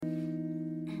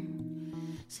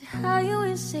See how you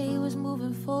always say it was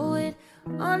moving forward.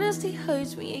 Honesty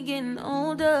hurts when you're getting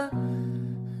older.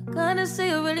 Gotta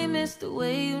say I really miss the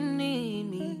way you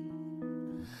need me.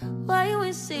 Why you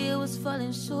always say I was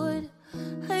falling short?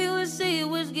 How you always say you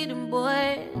was getting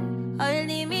bored? How you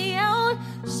leave me out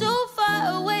so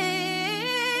far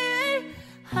away?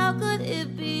 How could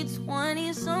it be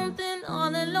 20-something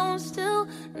all alone still?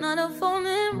 Not a phone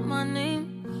in my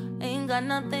name. Ain't got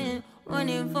nothing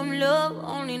running from love,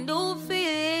 only no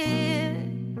fear.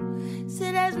 So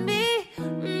that's me,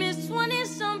 Miss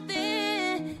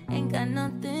 20-something. Ain't got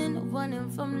nothing running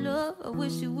from love. I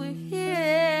wish you were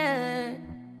here.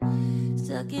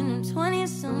 Stuck in them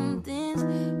 20-somethings.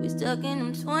 We stuck in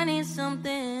them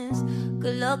 20-somethings.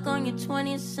 Good luck on your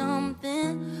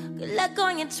 20-something. Good luck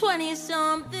on your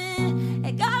 20-something.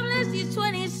 And God bless these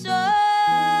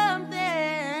 20-somethings.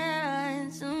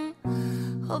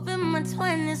 Hoping my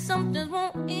 20-somethings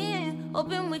won't end.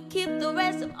 Hoping we keep the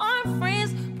rest of our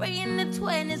friends. Praying the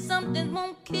 20-somethings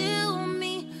won't kill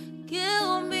me.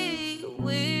 Kill me.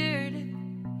 Weird.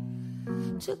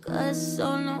 Took us so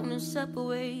long to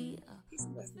separate. Peace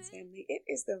and blessings, family. It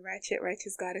is the Ratchet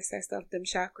Righteous Goddess that stuff them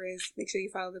chakras. Make sure you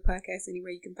follow the podcast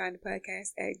anywhere you can find the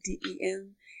podcast at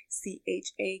DEMCHAKRAS.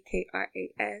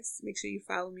 Make sure you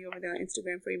follow me over there on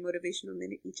Instagram for a motivational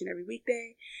minute each and every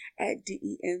weekday at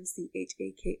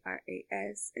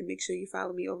DEMCHAKRAS. And make sure you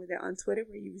follow me over there on Twitter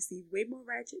where you receive way more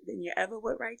ratchet than you ever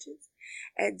would righteous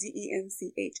at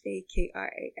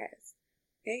DEMCHAKRAS.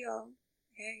 Hey y'all.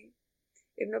 Hey.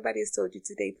 If nobody has told you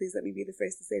today, please let me be the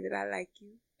first to say that I like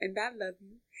you and I love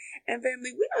you. And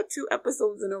family, we are 2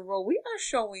 episodes in a row. We are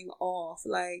showing off.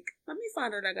 Like, let me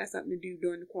find out I got something to do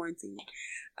during the quarantine.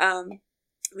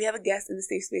 We have a guest in the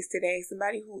safe space today.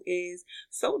 Somebody who is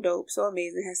so dope, so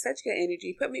amazing, has such good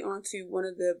energy. Put me on to one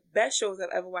of the best shows I've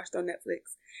ever watched on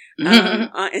Netflix.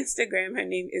 On Instagram, her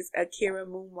name is Akira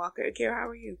Moonwalker. Akira, how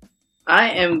are you? I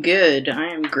am good. I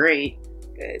am great.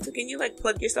 Good. So can you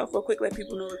plug yourself real quick, let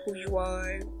people know who you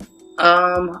are?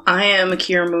 I am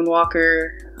Akira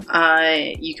Moonwalker.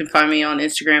 You can find me on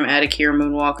Instagram at Akira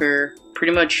Moonwalker.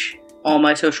 Pretty much all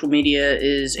my social media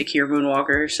is Akira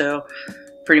Moonwalker, so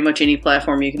pretty much any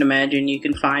platform you can imagine, you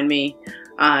can find me.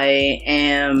 I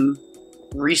am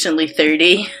recently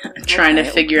 30, trying to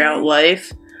figure out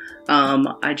life.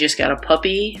 I just got a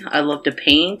puppy. I love to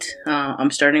paint.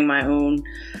 I'm starting my own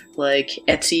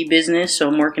Etsy business, so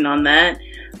I'm working on that.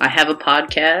 I have a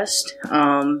podcast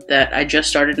that I just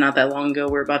started not that long ago.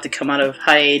 We're about to come out of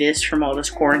hiatus from all this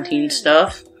quarantine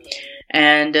stuff.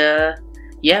 And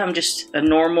I'm just a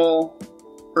normal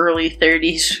early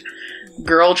 30s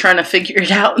girl trying to figure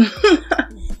it out.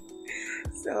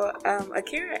 So,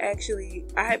 Akira, actually,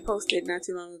 I had posted not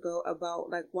too long ago about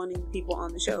wanting people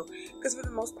on the show, because for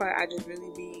the most part I just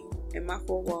really be in my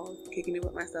 4 walls kicking it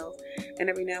with myself, and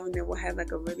every now and then we'll have a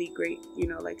really great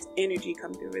energy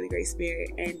come through, really great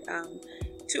spirit. And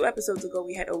 2 episodes ago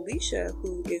we had Alicia,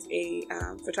 who is a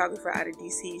photographer out of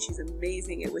DC. She's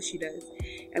amazing at what she does,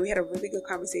 and we had a really good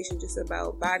conversation just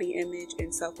about body image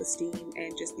and self-esteem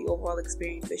and just the overall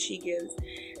experience that she gives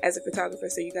as a photographer.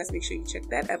 So you guys make sure you check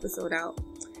that episode out.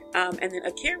 And then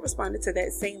Akira responded to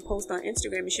that same post on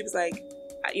Instagram, and she was like,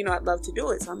 I'd love to do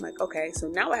it. So I'm like, okay, so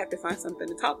now I have to find something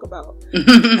to talk about.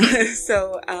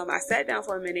 So I sat down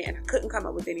for a minute and I couldn't come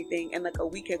up with anything, and a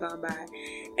week had gone by,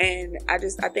 and I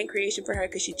thank creation for her,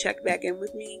 because she checked back in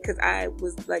with me, because I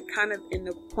was kind of in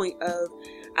the point of,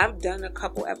 I've done a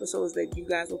couple episodes that you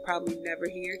guys will probably never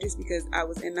hear just because I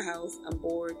was in the house, I'm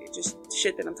bored, it's just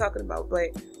shit that I'm talking about. But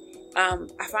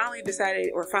I finally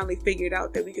decided, or finally figured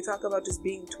out, that we could talk about just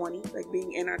being 20,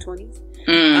 being in our 20s,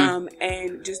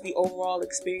 and just the overall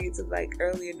experience of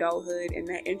early adulthood and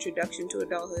that introduction to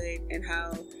adulthood, and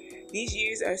how these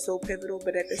years are so pivotal,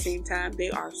 but at the same time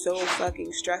they are so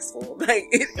fucking stressful.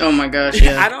 Oh my gosh,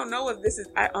 yeah. I don't know if this is,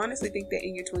 I honestly think that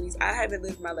in your 20s, I haven't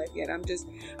lived my life yet. I'm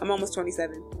almost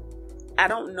 27. I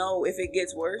don't know if it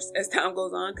gets worse as time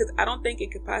goes on, because I don't think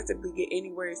it could possibly get any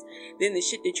worse than the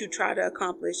shit that you try to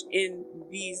accomplish in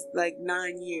these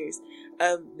 9 years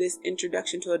of this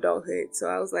introduction to adulthood. So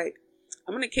I was like,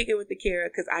 I'm gonna kick it with Akira,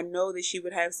 because I know that she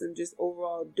would have some just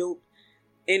overall dope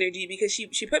energy, because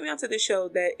she put me onto the show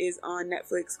that is on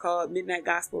Netflix called Midnight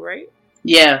Gospel, right?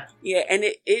 Yeah, and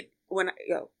it when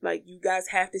you guys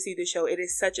have to see the show. It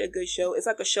is such a good show. It's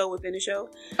like a show within a show.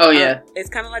 Oh yeah. It's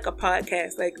kind of like a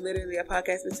podcast, literally a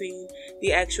podcast between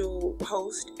the actual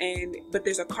host but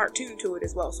there's a cartoon to it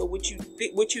as well. So what you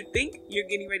think you're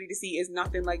getting ready to see is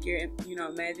nothing like you're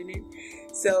imagining.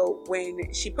 So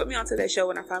when she put me onto that show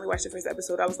and I finally watched the first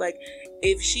episode, I was like,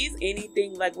 if she's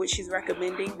anything like what she's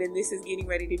recommending, then this is getting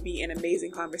ready to be an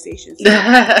amazing conversation.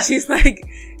 So she's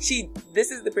she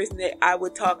this is the person that I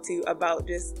would talk to about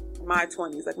just my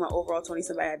 20s, like my overall 20s,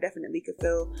 somebody I definitely could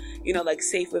feel, you know, like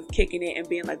safe with kicking it and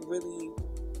being like really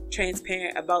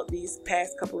transparent about these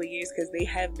past couple of years, because they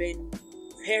have been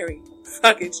very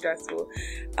fucking stressful.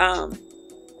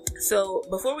 So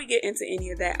before we get into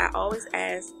any of that, I always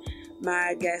ask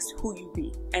my guests who you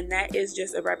be, and that is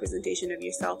just a representation of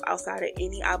yourself outside of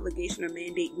any obligation or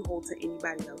mandate you hold to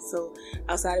anybody else. So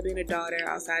outside of being a daughter,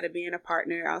 outside of being a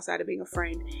partner, outside of being a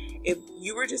friend, if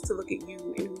you were just to look at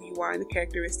you and who you are and the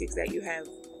characteristics that you have,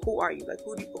 who are you? Like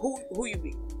who you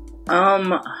be?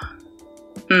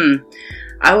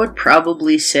 I would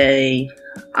probably say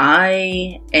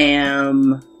I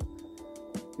am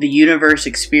the universe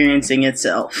experiencing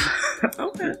itself.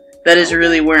 Okay. That is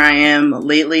really where I am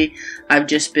lately. I've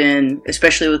just been,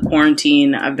 especially with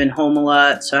quarantine, I've been home a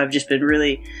lot. So I've just been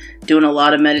really doing a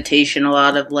lot of meditation, a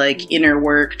lot of like inner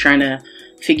work, trying to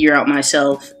figure out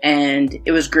myself. And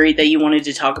it was great that you wanted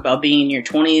to talk about being in your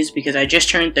 20s, because I just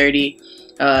turned 30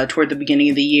 toward the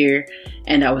beginning of the year.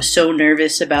 And I was so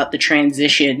nervous about the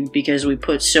transition because we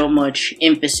put so much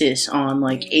emphasis on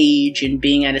like age and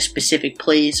being at a specific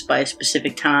place by a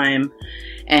specific time.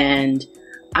 And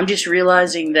I'm just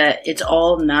realizing that it's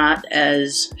all not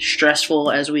as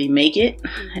stressful as we make it.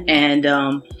 And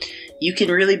you can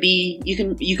really be,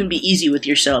 you can be easy with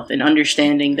yourself and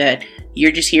understanding that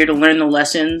you're just here to learn the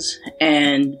lessons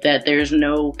and that there's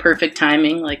no perfect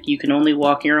timing. Like, you can only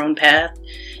walk your own path.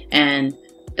 And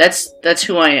that's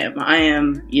who I am. I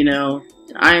am, you know,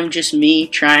 I am just me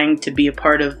trying to be a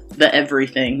part of the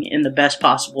everything in the best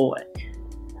possible way.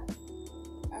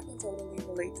 I can totally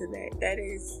relate to that.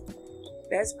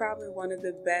 That's probably one of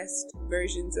the best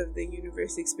versions of the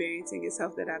universe experiencing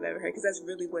itself that I've ever heard, because that's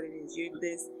really what it is. You're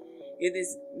this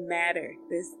matter,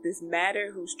 this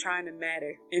matter who's trying to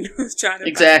matter and who's trying to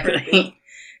exactly.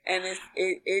 And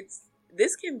it's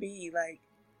this can be like,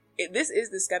 this is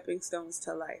the stepping stones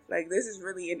to life. Like, this is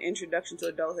really an introduction to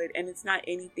adulthood, and it's not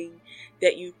anything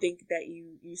that you think that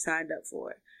you signed up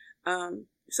for.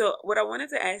 So what I wanted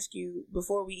to ask you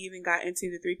before we even got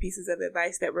into the 3 pieces of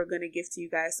advice that we're going to give to you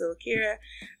guys. So Akira,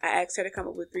 I asked her to come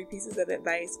up with 3 pieces of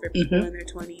advice for people in their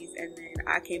 20s. And then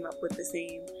I came up with the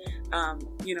same,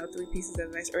 3 pieces of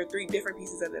advice, or 3 different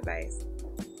pieces of advice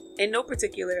in no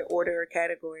particular order or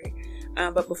category.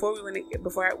 But before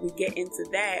we get into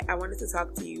that, I wanted to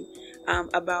talk to you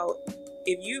about,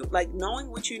 if you, like, knowing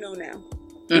what you know now,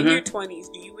 in your 20s,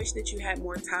 do you wish that you had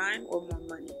more time or more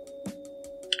money?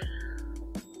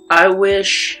 I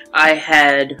wish I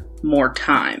had more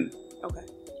time. Okay.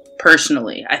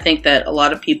 Personally, I think that a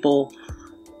lot of people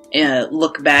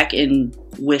look back and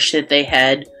wish that they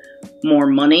had more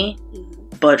money.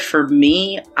 But for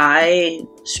me, I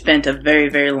spent a very,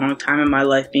 very long time in my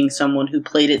life being someone who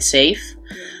played it safe.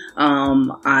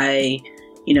 I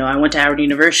went to Howard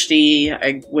University.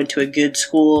 I went to a good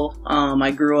school.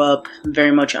 I grew up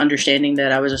very much understanding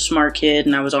that I was a smart kid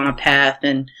and I was on a path,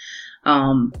 and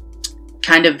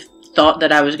kind of thought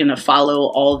that I was going to follow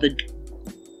all the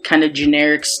kind of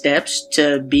generic steps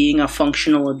to being a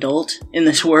functional adult in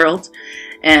this world.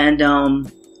 And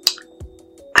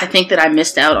I think that I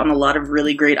missed out on a lot of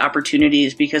really great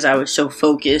opportunities because I was so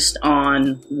focused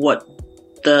on what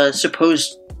the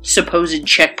supposed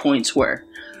checkpoints were.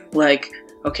 Like,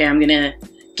 okay, I'm going to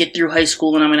get through high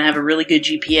school and I'm going to have a really good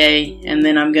GPA, and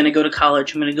then I'm going to go to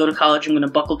college. I'm going to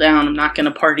buckle down. I'm not going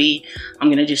to party. I'm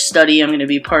going to just study. I'm going to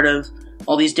be part of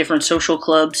all these different social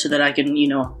clubs so that I can,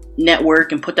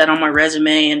 network and put that on my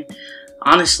resume. And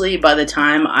honestly, by the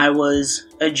time I was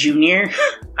a junior,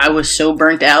 I was so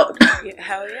burnt out. Yeah,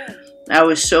 hell yeah. I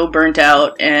was so burnt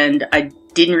out, and I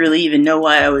didn't really even know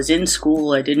why I was in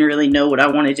school. I didn't really know what I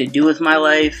wanted to do with my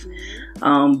life.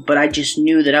 But I just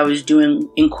knew that I was doing,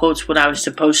 in quotes, what I was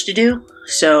supposed to do.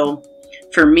 So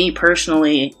for me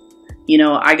personally,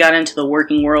 I got into the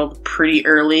working world pretty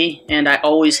early, and I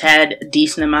always had a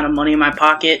decent amount of money in my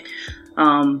pocket.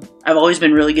 I've always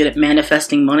been really good at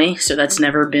manifesting money, so that's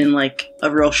never been like a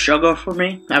real struggle for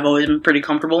me. I've always been pretty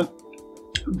comfortable.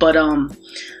 But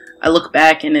I look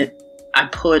back and I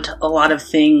put a lot of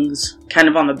things kind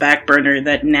of on the back burner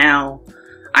that now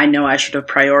I know I should have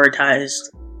prioritized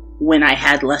when I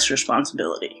had less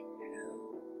responsibility.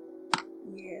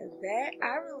 Yeah, that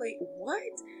I relate.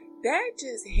 What? That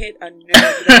just hit a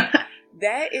nerve.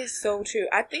 That is so true.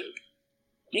 I think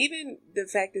even the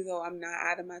fact is, I'm not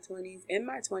out of my 20s. In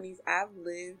my 20s, I've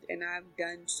lived and I've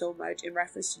done so much in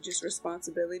reference to just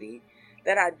responsibility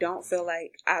that I don't feel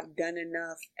like I've done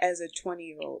enough as a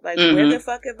 20-year-old. Like, where the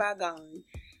fuck have I gone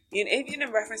Even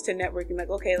in reference to networking, like,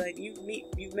 okay, like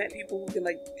you've met people who can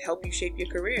like help you shape your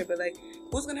career, but like,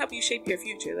 who's gonna help you shape your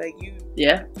future? Like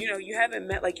you haven't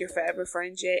met like your forever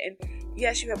friends yet, and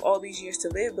yes, you have all these years to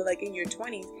live, but like in your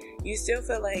 20s, you still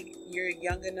feel like you're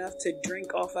young enough to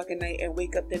drink all fucking night and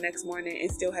wake up the next morning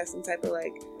and still have some type of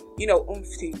like,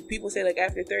 oomph to you. People say like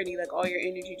after 30, like all your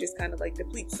energy just kind of like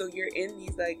depletes. So you're in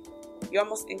these like, you're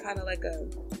almost in kind of like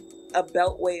a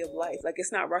beltway of life. Like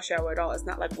it's not rush hour at all. It's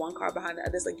not like one car behind the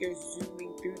other. It's like you're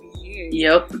zooming through these years.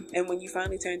 Yep. And when you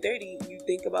finally turn 30, you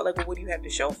think about like, well, what do you have to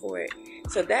show for it?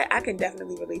 So that I can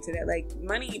definitely relate to that. Like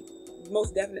money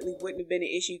most definitely wouldn't have been an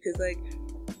issue because like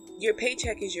your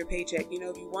paycheck is your paycheck.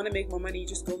 If you want to make more money, you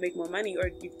just go make more money, or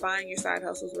you find your side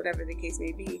hustles, whatever the case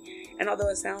may be. And although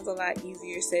it sounds a lot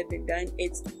easier said than done,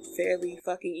 it's fairly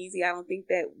fucking easy. I don't think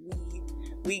that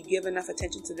we give enough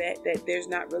attention to that there's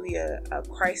not really a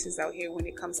crisis out here when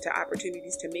it comes to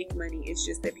opportunities to make money. It's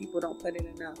just that people don't put in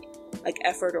enough like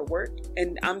effort or work.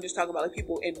 And I'm just talking about like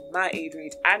people in my age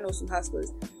range. I know some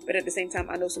hustlers, but at the same time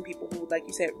I know some people who, like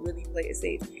you said, really play it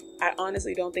safe. I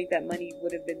honestly don't think that money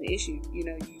would have been the issue.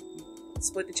 You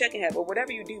split the check in half or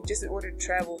whatever you do just in order to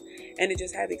travel and to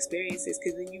just have experiences,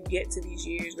 because then you get to these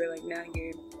years where like now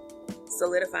you're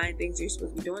solidifying things, you're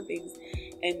supposed to be doing things,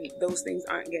 and those things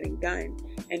aren't getting done,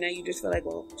 and now you just feel like,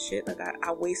 well, shit, like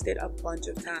I wasted a bunch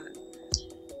of time.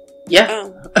 Yeah,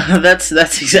 that's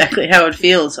exactly how it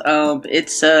feels.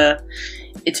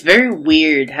 It's very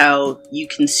weird how you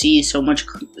can see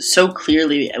so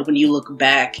clearly when you look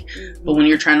back, mm-hmm. but when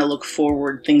you're trying to look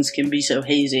forward, things can be so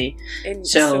hazy. And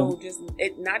so just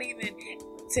not even.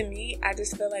 To me, I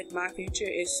just feel like my future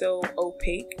is so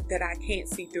opaque that I can't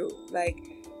see through. Like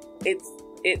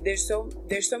there's so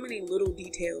many little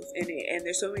details in it, and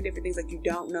there's so many different things like you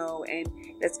don't know, and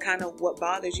that's kind of what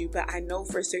bothers you. But I know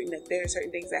for certain that there are certain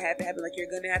things that have to happen. Like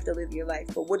you're gonna have to live your life,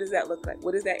 but what does that look like?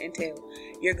 What does that entail?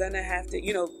 You're gonna have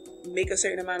to make a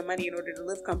certain amount of money in order to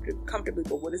live comfortably,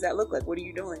 but what does that look like? What are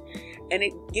you doing? And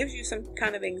it gives you some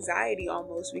kind of anxiety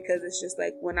almost, because it's just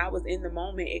like when I was in the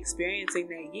moment experiencing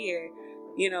that year,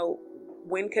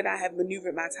 when could I have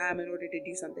maneuvered my time in order to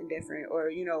do something different?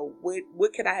 Or,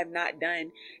 what could I have not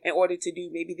done in order to do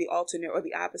maybe the alternate or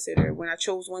the opposite? Or when I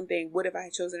chose one thing, what if I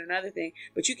had chosen another thing?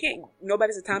 But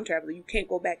nobody's a time traveler. You can't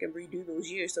go back and redo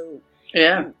those years. So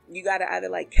yeah, you got to either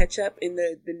like catch up in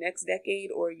the next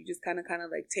decade, or you just kind of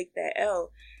like take that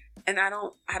L. And I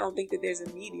don't think that there's a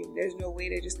medium. There's no way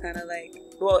to just kind of like,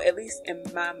 well, at least in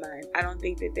my mind, I don't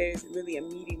think that there's really a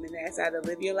medium in that. It's either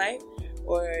live your life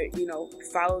or,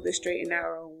 follow the straight and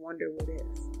narrow and wonder what is.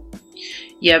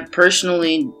 Yeah,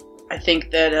 personally, I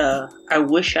think that I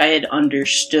wish I had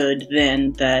understood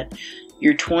then that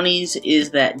your 20s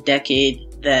is that decade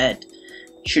that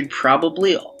should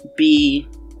probably be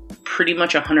pretty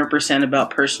much 100% about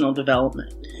personal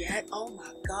development. Yeah, oh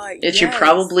my God, it should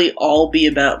probably all be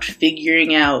about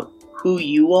figuring out who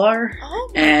you are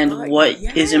and what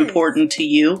is important to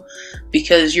you,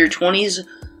 because your 20s,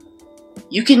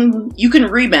 you can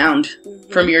rebound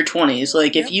mm-hmm. from your 20s.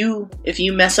 Like if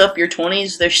you mess up your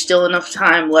 20s, there's still enough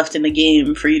time left in the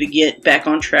game for you to get back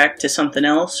on track to something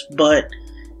else. But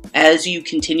as you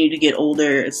continue to get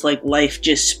older, it's like life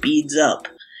just speeds up,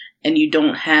 and you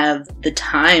don't have the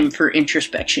time for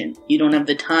introspection. You don't have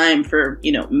the time for,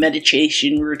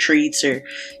 meditation retreats, or,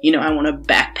 I want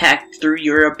to backpack through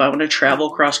Europe. I want to travel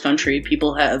cross country.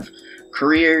 People have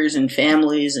careers and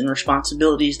families and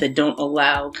responsibilities that don't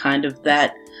allow kind of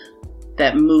that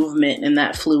movement and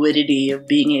that fluidity of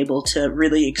being able to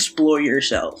really explore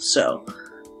yourself. So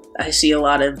I see a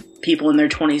lot of people in their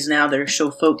 20s now that are so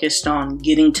focused on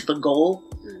getting to the goal,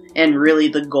 and really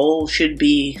the goal should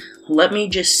be, let me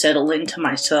just settle into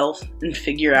myself and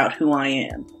figure out who I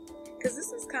am. Because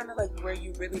this is kind of like where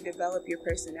you really develop your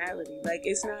personality. Like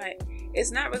it's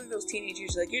not really those teenage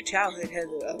years. Like your childhood has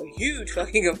a huge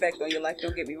fucking effect on your life,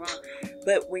 don't get me wrong,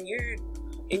 but when you're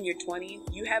in your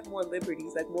 20s, you have more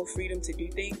liberties, like more freedom to do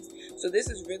things. So this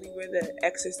is really where the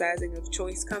exercising of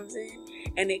choice comes in,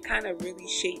 and it kind of really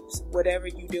shapes whatever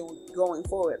you do going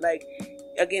forward. Like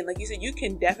again, like you said, you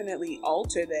can definitely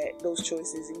alter those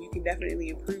choices, and you can definitely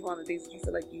improve on the things that you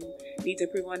feel like you need to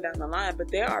improve on down the line.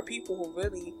 But there are people who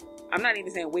really, I'm not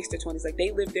even saying waste their 20s, like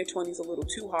they live their 20s a little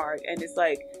too hard, and it's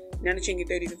like now that you're in your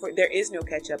 30s and 40s, there is no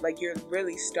catch up. Like you're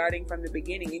really starting from the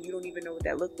beginning, and you don't even know what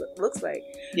that looks like.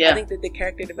 Yeah. I think that the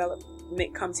character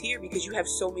development comes here because you have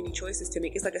so many choices to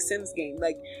make. It's like a Sims game.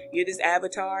 Like you're this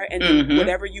avatar, and mm-hmm.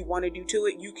 whatever you want to do to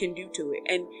it, you can do to it.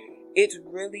 And it's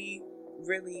really,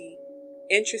 really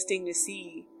interesting to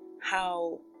see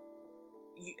how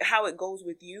how it goes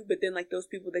with you, but then like those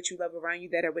people that you love around you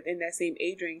that are within that same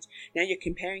age range, now you're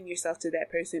comparing yourself to that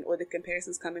person, or the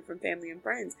comparisons coming from family and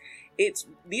friends.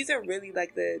 These are really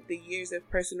like the years of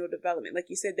personal development, like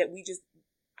you said, that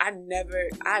I never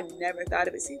thought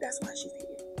of it. See, that's why she's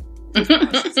here.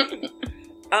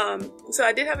 So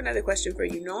I did have another question for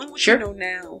you. Knowing what you know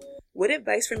now, what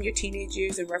advice from your teenage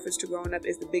years in reference to growing up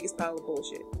is the biggest pile of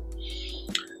bullshit?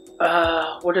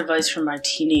 What advice from my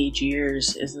teenage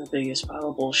years is the biggest pile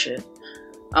of bullshit?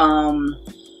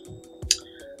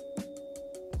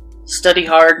 Study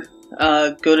hard.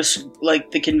 Go to, like,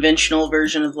 the conventional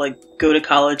version of, like, go to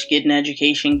college, get an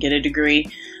education, get a degree.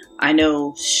 I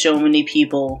know so many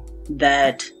people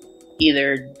that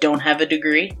either don't have a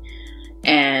degree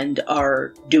and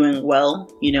are doing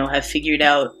well, you know, have figured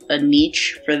out a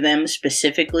niche for them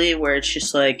specifically, where it's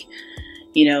just like,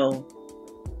 you know,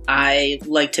 I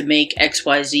like to make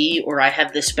XYZ, or I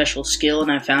have this special skill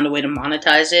and I found a way to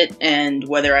monetize it, and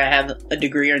whether I have a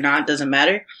degree or not doesn't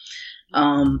matter.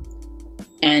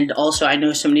 And also I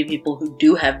know so many people who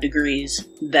do have degrees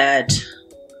that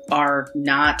are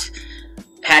not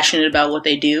passionate about what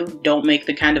they do, don't make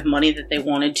the kind of money that they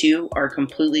wanted to, are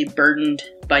completely burdened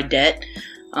by debt.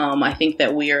 I think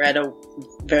that we are at a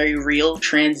very real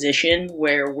transition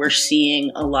where we're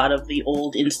seeing a lot of the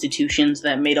old institutions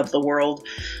that made up the world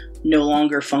no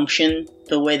longer function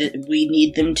the way that we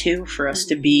need them to for us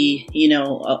to be, you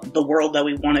know, the world that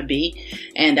we want to be.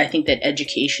 And I think that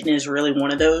education is really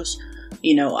one of those.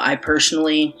 You know, I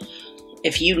personally,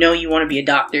 if you know you want to be a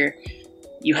doctor,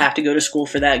 you have to go to school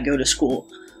for that, go to school.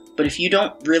 But if you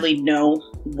don't really know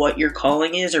what your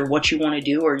calling is or what you want to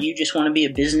do, or you just want to be a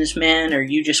businessman, or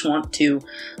you just want to,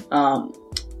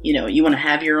 you know, you want to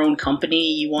have your own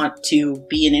company, you want to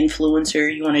be an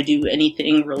influencer, you want to do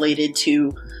anything related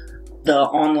to the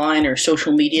online or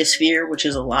social media sphere, which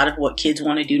is a lot of what kids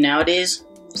want to do nowadays,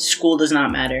 school does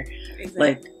not matter. Exactly.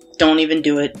 Like, don't even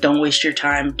do it. Don't waste your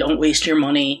time. Don't waste your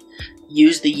money.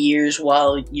 Use the years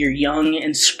while you're young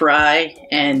and spry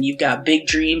and you've got big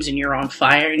dreams and you're on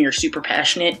fire and you're super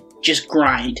passionate. Just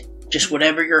grind. Just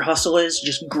whatever your hustle is,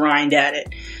 just grind at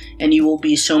it. And you will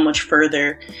be so much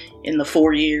further in the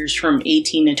 4 years from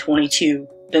 18 to 22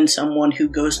 than someone who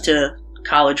goes to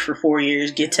college for 4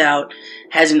 years, gets out,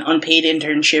 has an unpaid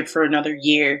internship for another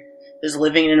year, is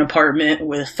living in an apartment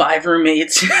with 5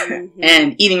 roommates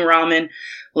and eating ramen.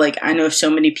 Like, I know so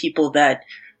many people that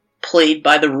played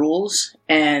by the rules,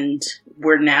 and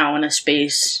we're now in a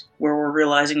space where we're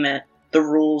realizing that the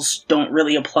rules don't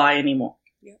really apply anymore.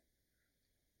 Yep.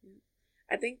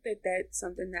 I think that that's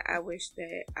something that I wish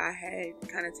that I had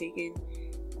kind of taken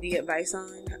the advice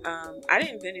on. I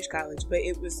didn't finish college, but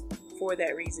it was for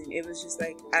that reason. It was just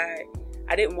like,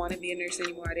 I didn't want to be a nurse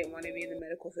anymore. I didn't want to be in the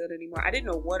medical field anymore. I didn't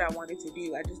know what I wanted to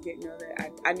do. I just didn't know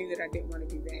that. I knew that I didn't want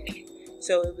to do that.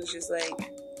 So it was just like,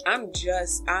 I'm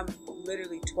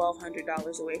literally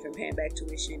 $1,200 away from paying back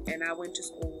tuition, and I went to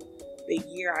school the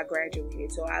year I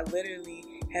graduated. So I literally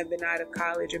have been out of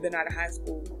college or been out of high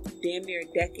school damn near a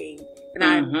decade, and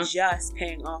I'm just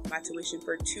paying off my tuition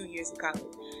for 2 years of college.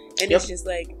 And it's just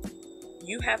like,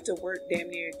 you have to work damn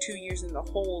near 2 years in the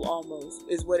hole almost,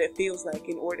 is what it feels like,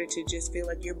 in order to just feel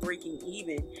like you're breaking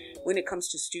even when it comes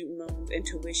to student loans and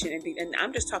tuition and things. And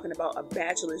I'm just talking about a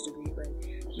bachelor's degree, but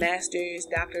masters,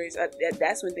 doctors,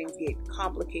 that's when things get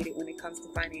complicated when it comes to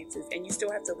finances, and you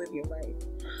still have to live your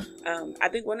life. I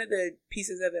think one of the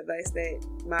pieces of advice that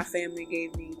my family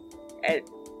gave me at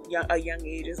a young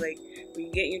age is like, when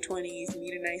you get in your 20s,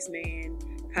 meet a nice man,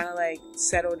 kind of like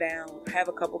settle down, have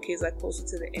a couple kids like closer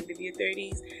to the end of your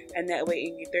 30s, and that way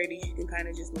in your 30s you can kind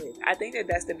of just live. I think that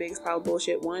that's the biggest pile of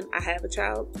bullshit. One, I have a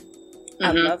child.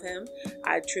 I love him.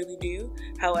 I truly do.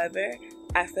 However,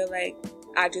 I feel like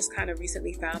I just kind of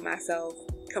recently found myself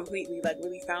completely, like,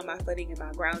 really found my footing and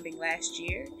my grounding last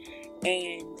year.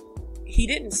 And he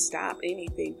didn't stop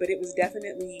anything, but it was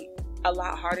definitely a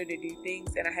lot harder to do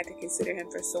things. And I had to consider him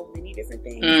for so many different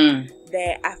things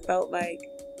that I felt like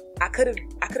I could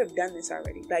have done this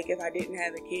already. Like, if I didn't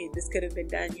have a kid, this could have been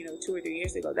done, 2 or 3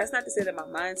 years ago. That's not to say that my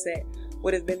mindset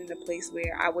would have been in a place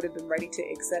where I would have been ready to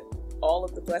accept all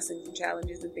of the blessings and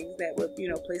challenges and things that were,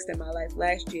 placed in my life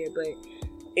last year. But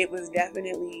it was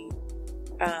definitely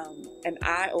an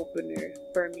eye-opener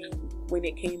for me when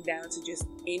it came down to just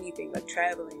anything, like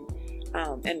traveling.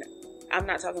 And I'm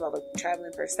not talking about like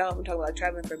traveling for self. I'm talking about like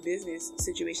traveling for business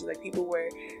situations. Like, people were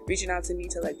reaching out to me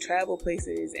to like travel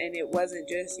places, and it wasn't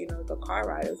just the car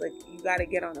ride. It was like, you got to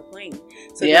get on a plane.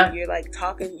 So then you're like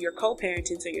you're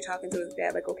co-parenting, so you're talking to his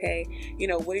dad like, okay,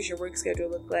 what does your work schedule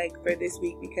look like for this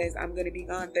week, because I'm going to be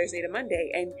gone Thursday to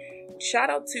Monday. And shout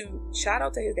out to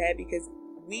his dad, because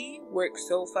we work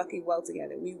so fucking well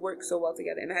together. We work so well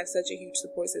together, and I have such a huge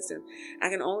support system. I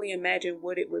can only imagine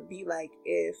what it would be like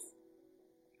if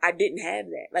I didn't have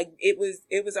that. Like, it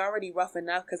was already rough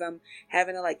enough because I'm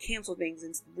having to, like, cancel things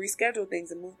and reschedule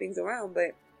things and move things around.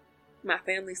 But my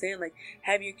family saying, like,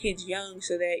 have your kids young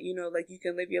so that, you know, like, you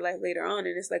can live your life later on.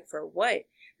 And it's like, for what?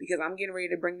 Because I'm getting ready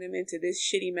to bring them into this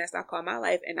shitty mess I call my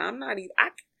life, and I'm not even,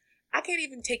 I can't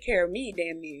even take care of me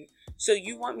damn near. So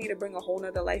you want me to bring a whole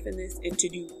nother life in this, and to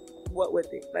do what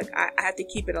with it? Like, I have to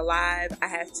keep it alive. I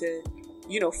have to,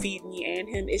 you know, feed me and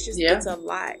him. It's just, it's a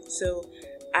lot. So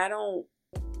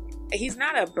he's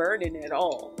not a burden at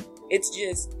all.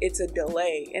 It's a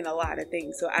delay in a lot of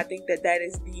things. So I think that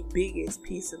is the biggest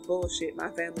piece of bullshit my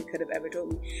family could have ever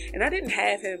told me. And I didn't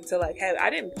have him to, like, I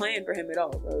didn't plan for him at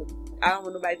all. So I don't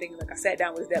want nobody thinking, like, I sat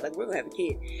down with his dad, like, we're gonna have a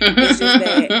kid. It's just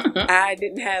that I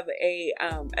didn't have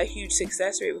a huge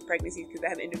success rate with pregnancies because I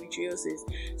have endometriosis.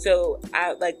 So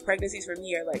pregnancies for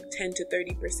me are like 10 to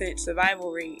 30%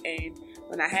 survival rate. And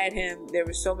when I had him, there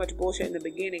was so much bullshit in the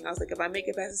beginning. I was like, if I make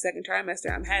it past the second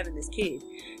trimester, I'm having this kid.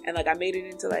 And, like, I made it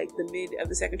into, like, the mid of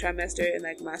the second trimester, and,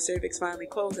 like, my cervix finally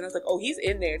closed, and I was like, oh, he's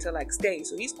in there to, like, stay,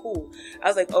 so he's cool. I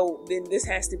was like, oh, then this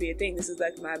has to be a thing. This is,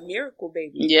 like, my miracle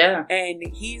baby. Yeah. And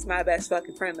he's my best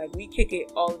fucking friend. Like, we kick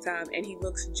it all the time, and he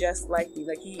looks just like me.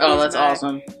 Like, he that's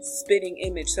awesome. Spitting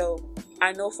image. So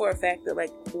I know for a fact that,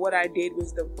 like, what I did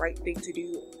was the right thing to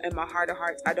do. In my heart of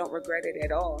hearts, I don't regret it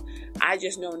at all. I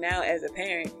just know now as a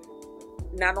parent,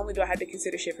 not only do I have to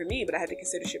consider shit for me, but I have to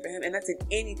consider shit for him. And that's in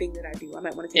anything that I do. I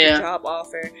might want to take a job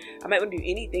offer. I might want to do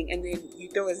anything. And then you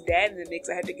throw his dad in the mix.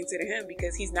 I have to consider him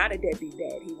because he's not a deadbeat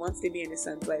dad. He wants to be in his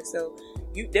son's life. So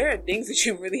there are things that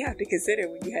you really have to consider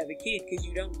when you have a kid, because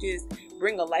you don't just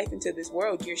bring a life into this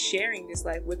world. You're sharing this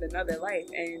life with another life.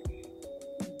 And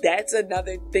that's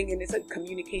another thing, and it's like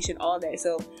communication, all that.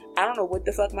 So I don't know what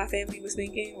the fuck my family was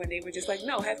thinking when they were just like,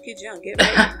 no, have kids young, get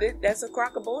married. That's a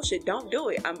crock of bullshit. Don't do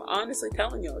it. I'm honestly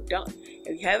telling y'all, don't.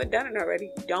 If you haven't done it already,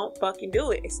 don't fucking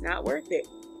do it. It's not worth it.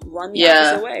 Run the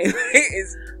opposite way.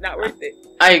 It's not worth it.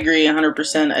 I agree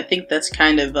 100%. I think that's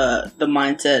kind of the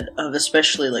mindset of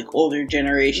especially like older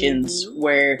generations,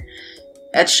 where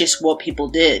that's just what people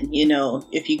did. You know,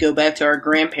 if you go back to our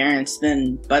grandparents,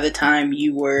 then by the time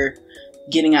you were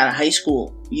getting out of high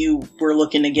school, you were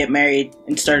looking to get married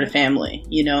and start a family,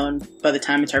 you know, and by the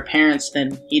time it's our parents,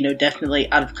 then, you know, definitely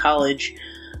out of college.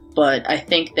 But I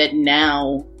think that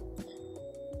now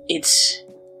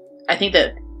I think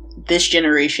that this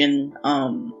generation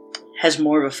has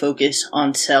more of a focus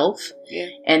on self,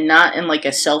 and not in like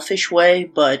a selfish way,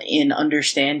 but in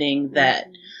understanding that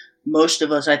most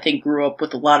of us, I think, grew up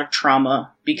with a lot of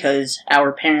trauma because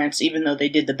our parents, even though they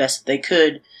did the best that they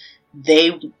could,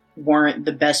 they weren't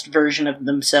the best version of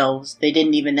themselves. They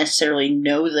didn't even necessarily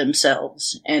know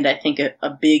themselves. And I think a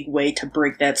big way to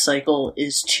break that cycle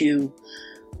is to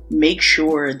make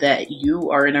sure that you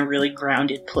are in a really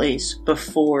grounded place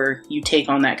before you take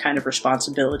on that kind of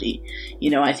responsibility.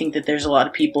 You know, I think that there's a lot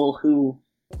of people who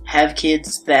have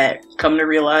kids that come to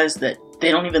realize that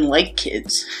they don't even like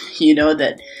kids, you know,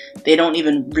 that they don't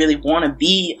even really want to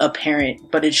be a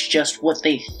parent, but it's just what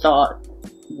they thought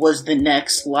was the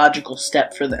next logical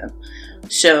step for them.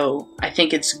 So I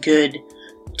think it's good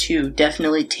to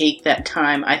definitely take that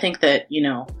time. I think that, you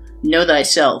know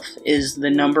thyself is the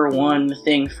number one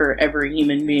thing for every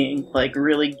human being. Like,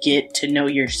 really get to know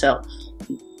yourself.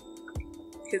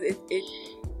 Because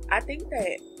I think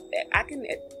that I can,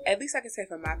 at least I can say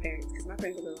for my parents, because my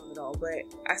parents don't belong at all, but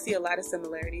I see a lot of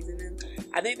similarities in them.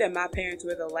 I think that my parents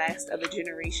were the last of a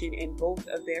generation in both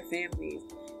of their families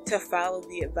to follow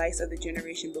the advice of the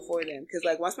generation before them. Because,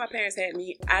 like, once my parents had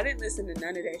me, I didn't listen to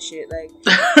none of that shit. Like,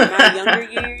 in my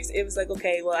younger years, it was like,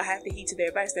 okay, well, I have to heed to their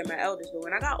advice. They're my elders. But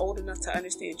when I got old enough to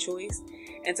understand choice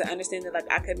and to understand that, like,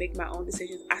 I could make my own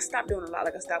decisions, I stopped doing a lot.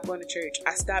 Like, I stopped going to church.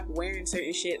 I stopped wearing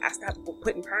certain shit. I stopped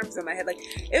putting perms on my head. Like,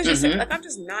 it was just, like, I'm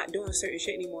just not doing certain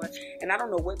shit anymore. And I don't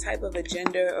know what type of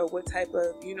agenda or what type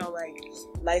of, like,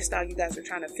 lifestyle you guys are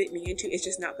trying to fit me into. It's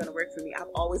just not going to work for me. I've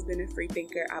always been a free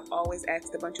thinker. I've always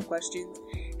asked a bunch of questions.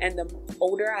 And the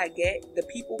older I get, the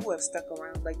people who have stuck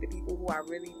around, like the people who I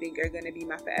really think are going to be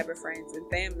my forever friends and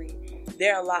family,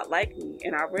 they're a lot like me.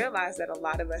 And I realize that a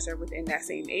lot of us are within that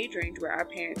same age range where our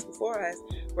parents before us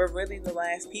were really the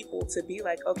last people to be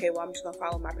like, okay, well, I'm just going to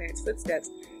follow my parents' footsteps.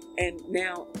 And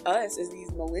now us, as these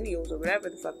millennials or whatever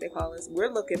the fuck they call us,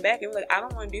 we're looking back and we're like, I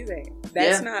don't want to do that.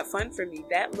 That's not fun for me.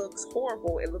 That looks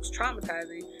horrible. It looks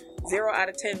traumatizing. 0 out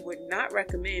of 10 would not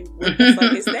recommend. What the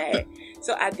fuck is that?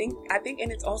 So I think,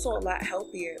 and it's also a lot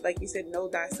healthier. Like you said, know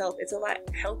thyself. It's a lot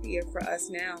healthier for us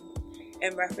now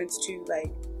in reference to,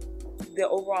 like, the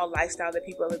overall lifestyle that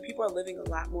people are living a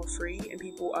lot more free, and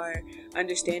people are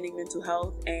understanding mental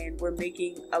health, and we're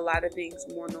making a lot of things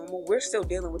more normal. We're still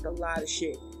dealing with a lot of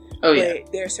shit. Oh yeah.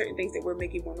 But there are certain things that we're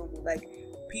making more normal, like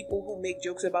people who make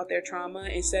jokes about their trauma,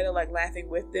 instead of like laughing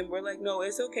with them, we're like, no,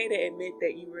 it's okay to admit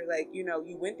that you were like, you know,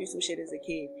 you went through some shit as a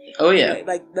kid. Oh yeah.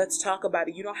 Like, let's talk about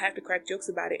it. You don't have to crack jokes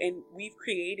about it. And we've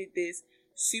created this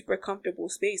super comfortable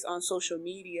space on social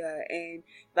media and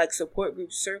like support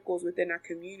group circles within our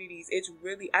communities.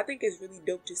 I think it's really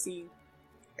dope to see,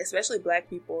 especially Black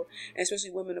people, and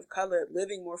especially women of color,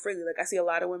 living more freely. Like, I see a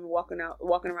lot of women walking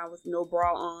around with no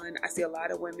bra on. I see a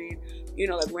lot of women, you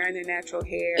know, like wearing their natural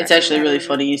hair. It's actually really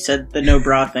funny you said the no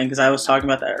bra thing, because I was talking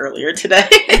about that earlier today.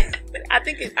 I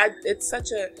think it's such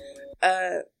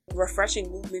a refreshing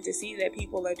movement to see that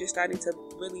people are just starting to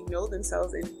really know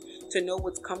themselves and to know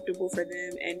what's comfortable for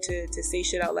them, and to say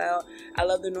shit out loud. I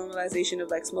love the normalization of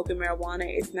like smoking marijuana.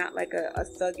 It's not like a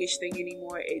thuggish thing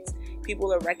anymore. It's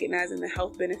people are recognizing the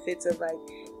health benefits of, like,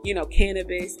 you know,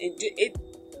 cannabis, and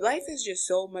life is just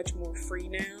so much more free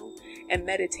now, and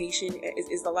meditation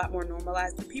is a lot more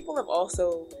normalized. People have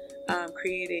also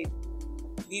created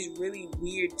these really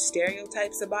weird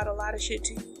stereotypes about a lot of shit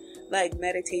too, like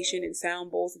meditation and sound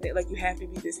bowls. Like, you have to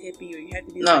be this hippie, or you have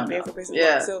to be this barefoot person.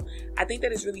 Yeah. So I think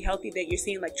that it's really healthy that you're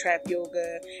seeing like trap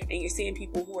yoga, and you're seeing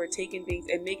people who are taking things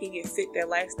and making it fit their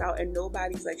lifestyle, and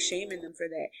nobody's like shaming them for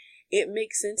that. It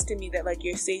makes sense to me that like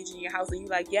you're saging your house, and you're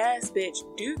like, yes, bitch,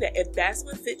 do that. If that's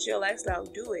what fits your lifestyle,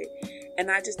 do it. And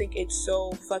I just think it's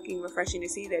so fucking refreshing to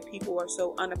see that people are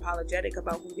so unapologetic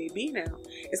about who they be now.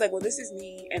 It's like, well, this is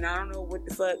me, and I don't know what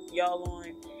the fuck y'all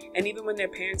on. And even when their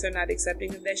parents are not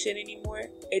accepting of that shit anymore,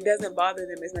 it doesn't bother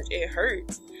them as much. It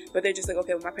hurts, but they're just like,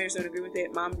 okay, well, my parents don't agree with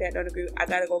it, mom and dad don't agree, I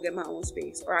gotta go get my own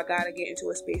space, or I gotta get into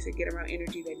a space and get around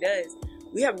energy that does.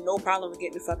 We have no problem with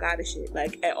getting the fuck out of shit,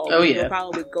 like, at all. Oh, we have yeah. no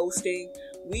problem with ghosting.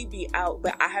 We be out,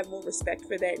 but I have more respect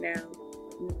for that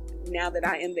now that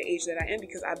I am the age that I am,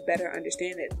 because I better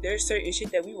understand that there's certain shit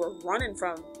that we were running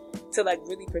from to like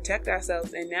really protect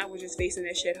ourselves, and now we're just facing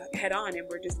that shit head on, and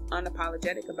we're just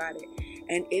unapologetic about it,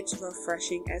 and it's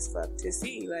refreshing as fuck to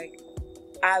see. Like,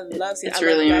 I love seeing it's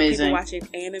really Black amazing. people watching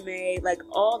anime, like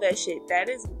all that shit.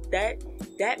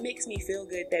 That makes me feel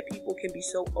good that people can be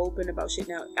so open about shit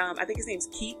now. I think his name's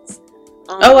Keats.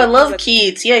 I love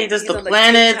Keats. Yeah, he does the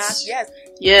planets. Yes.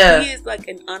 Yeah. He is like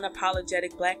an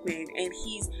unapologetic Black man, and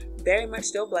he's very much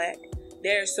still Black.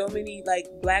 There are so many like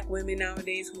Black women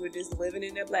nowadays who are just living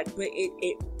in their Black, but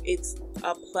it's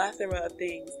a plethora of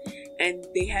things, and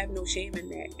they have no shame in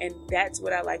that, and that's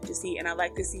what I like to see. And I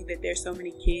like to see that there's so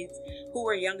many kids who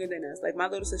are younger than us. Like, my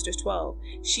little sister's 12.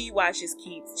 She watches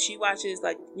Keats. She watches,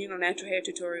 like, you know, natural hair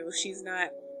tutorials. She's not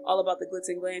all about the glitz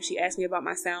and glam. She asked me about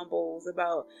my sound bowls,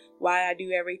 about why I do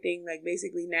everything like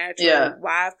basically natural,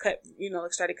 why I've cut, you know,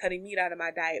 like started cutting meat out of my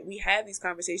diet. We have these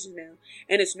conversations now,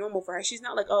 and it's normal for her. She's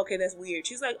not like, oh, okay, that's weird.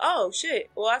 She's like, oh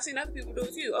shit, well, I've seen other people do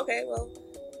it too. Okay, well,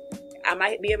 I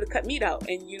might be able to cut meat out.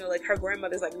 And, you know, like, her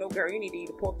grandmother's like, no, girl, you need to eat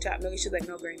a pork chop nugget. She's like,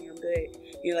 no, granny, I'm good.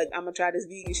 You know, like, I'm gonna try this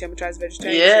vegan shit, I'm gonna try this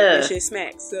vegetarian shit. That shit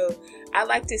smacks. So I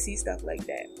like to see stuff like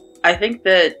that. I think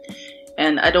that,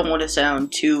 and I don't want to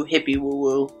sound too hippie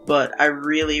woo-woo, but I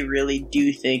really, really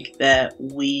do think that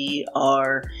we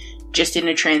are just in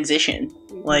a transition.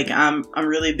 Mm-hmm. Like, I'm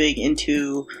really big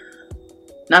into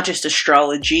not just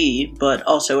astrology, but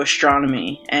also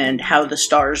astronomy, and how the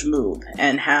stars move,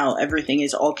 and how everything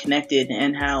is all connected,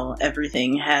 and how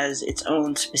everything has its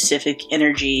own specific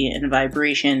energy and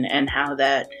vibration, and how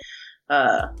that,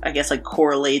 I guess, like,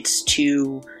 correlates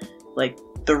to, like,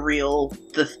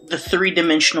 the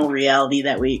three-dimensional reality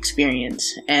that we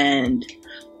experience. And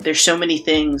there's so many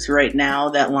things right now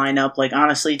that line up, like,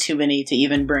 honestly, too many to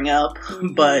even bring up,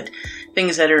 but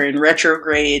things that are in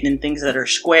retrograde, and things that are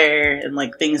square, and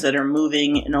like things that are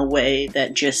moving in a way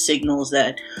that just signals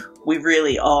that we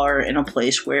really are in a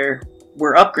place where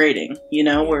we're upgrading, you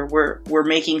know, where we're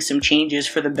making some changes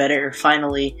for the better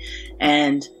finally.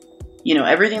 And, you know,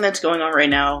 everything that's going on right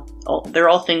now, they're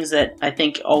all things that I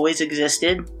think always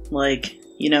existed. Like,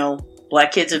 you know,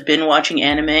 Black kids have been watching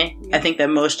anime. I think that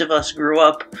most of us grew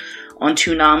up on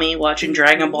Toonami watching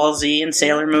Dragon Ball Z and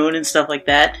Sailor Moon and stuff like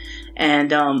that.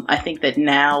 And I think that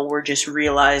now we're just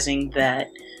realizing that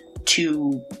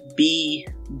to be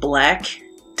Black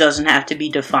doesn't have to be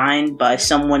defined by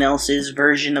someone else's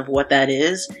version of what that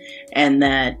is. And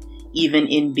that even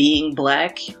in being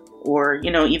Black, or,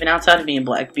 you know, even outside of being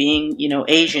Black, being, you know,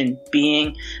 Asian,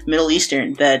 being Middle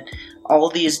Eastern, that all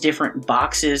these different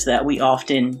boxes that we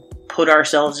often put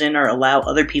ourselves in or allow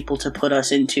other people to put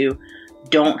us into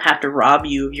don't have to rob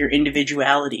you of your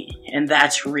individuality. And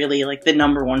that's really like the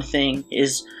number one thing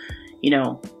is, you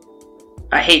know,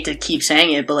 I hate to keep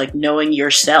saying it, but like knowing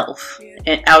yourself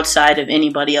and outside of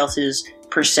anybody else's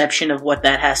perception of what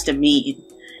that has to mean.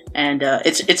 And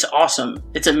it's awesome.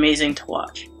 It's amazing to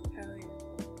watch. Hell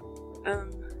yeah.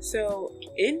 So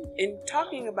in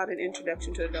talking about an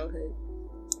introduction to adulthood,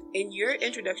 in your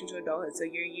introduction to adulthood, so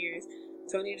your years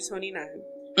 20 to 29,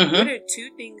 Mm-hmm. what are two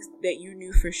things that you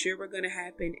knew for sure were going to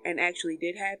happen and actually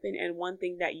did happen, and one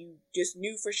thing that you just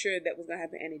knew for sure that was going to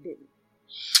happen and it didn't?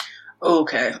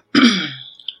 Okay.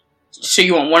 So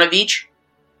you want one of each?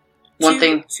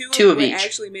 Two of each.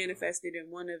 Actually manifested,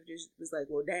 and one of just was like,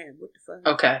 well, damn, what the fuck?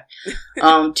 Okay.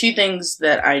 Two things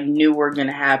that I knew were going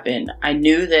to happen. I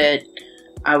knew that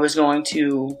I was going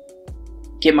to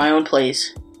get my own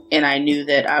place, and I knew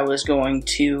that I was going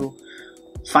to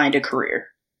find a career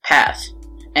path.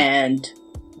 And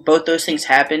both those things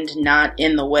happened not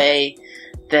in the way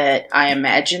that I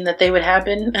imagined that they would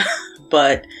happen,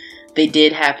 but they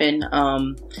did happen.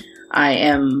 I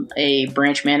am a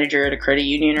branch manager at a credit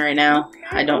union right now.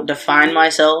 I don't define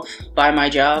myself by my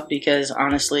job because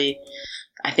honestly,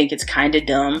 I think it's kind of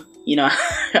dumb. You know,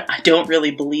 I don't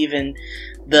really believe in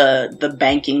the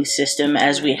banking system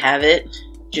as we have it,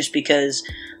 just because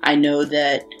I know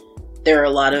that there are a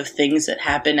lot of things that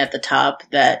happen at the top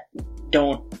that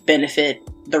don't benefit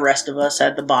the rest of us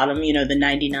at the bottom, you know, the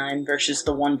 99 versus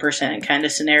the 1% kind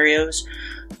of scenarios.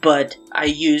 But I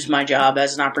use my job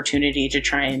as an opportunity to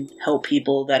try and help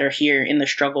people that are here in the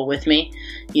struggle with me.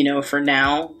 You know, for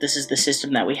now, this is the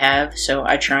system that we have. So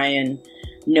I try and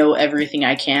know everything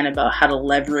I can about how to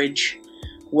leverage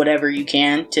whatever you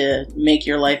can to make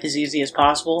your life as easy as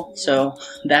possible. So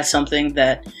that's something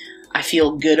that I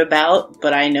feel good about,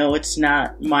 but I know it's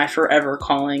not my forever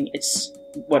calling. It's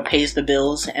what pays the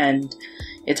bills, and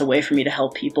it's a way for me to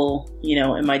help people, you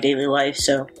know, in my daily life.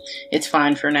 So it's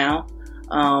fine for now.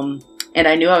 And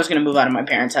I knew I was going to move out of my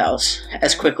parents' house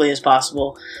as quickly as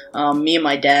possible. Me and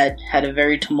my dad had a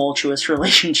very tumultuous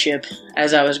relationship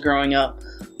as I was growing up,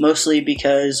 mostly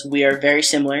because we are very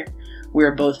similar. We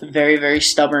are both very, very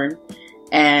stubborn.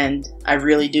 And I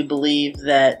really do believe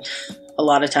that a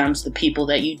lot of times the people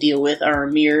that you deal with are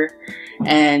a mirror.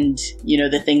 And, you know,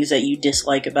 the things that you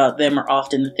dislike about them are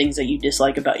often the things that you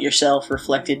dislike about yourself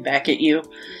reflected back at you.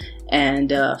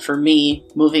 And for me,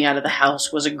 moving out of the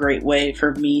house was a great way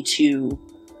for me to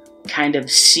kind of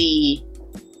see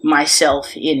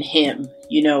myself in him.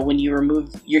 You know, when you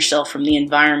remove yourself from the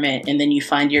environment and then you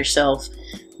find yourself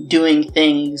doing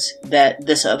things that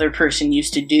this other person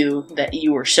used to do that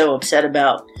you were so upset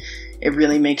about, it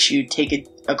really makes you take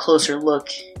a closer look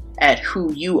at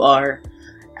who you are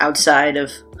outside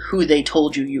of who they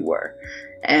told you you were.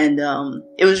 And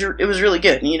it was really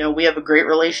good. You know, we have a great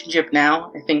relationship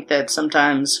now. I think that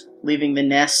sometimes leaving the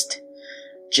nest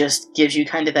just gives you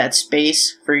kind of that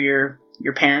space for your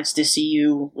parents to see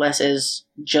you less as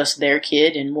just their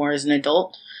kid and more as an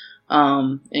adult,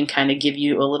 and kind of give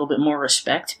you a little bit more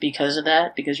respect because of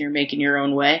that, because you're making your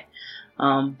own way.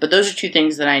 But those are two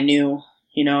things that I knew,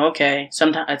 you know, okay,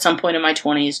 at some point in my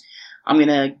 20s, I'm going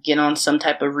to get on some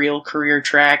type of real career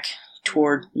track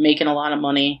toward making a lot of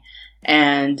money.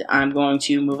 And I'm going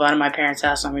to move out of my parents'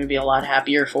 house. I'm going to be a lot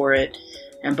happier for it.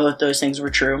 And both those things were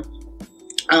true.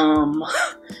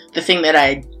 The thing that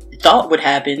I thought would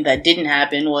happen that didn't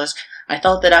happen was I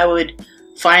thought that I would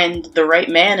find the right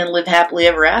man and live happily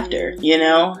ever after, you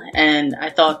know? And I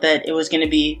thought that it was going to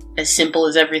be as simple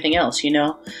as everything else, you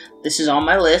know? This is on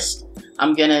my list.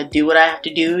 I'm going to do what I have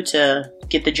to do to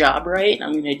get the job right.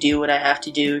 I'm going to do what I have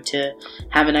to do to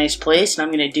have a nice place. And I'm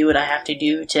going to do what I have to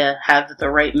do to have the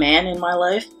right man in my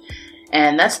life.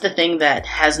 And that's the thing that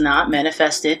has not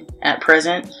manifested at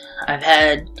present. I've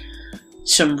had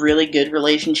some really good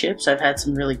relationships. I've had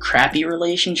some really crappy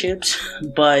relationships.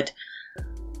 But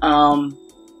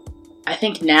I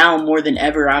think now more than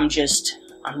ever, I'm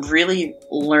really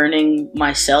learning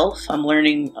myself. I'm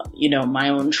learning, you know, my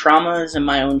own traumas and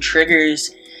my own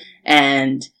triggers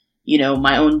and, you know,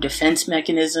 my own defense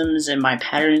mechanisms and my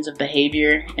patterns of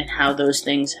behavior and how those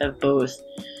things have both,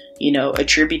 you know,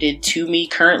 attributed to me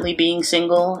currently being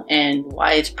single and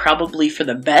why it's probably for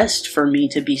the best for me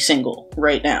to be single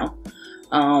right now.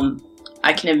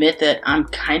 I can admit that I'm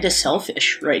kind of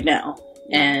selfish right now.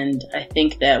 And I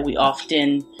think that we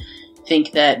often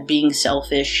think that being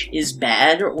selfish is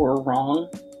bad or wrong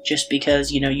just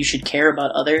because, you know, you should care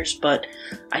about others. But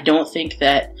I don't think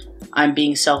that I'm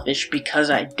being selfish because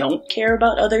I don't care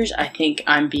about others. I think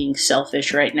I'm being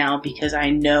selfish right now because I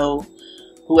know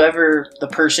whoever the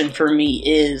person for me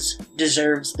is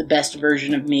deserves the best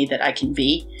version of me that I can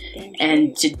be.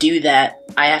 And to do that,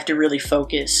 I have to really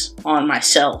focus on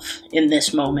myself in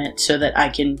this moment so that I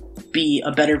can be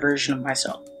a better version of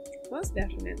myself. Well most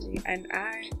definitely. And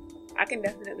I can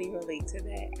definitely relate to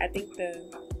that. I think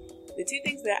the two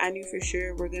things that I knew for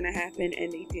sure were going to happen,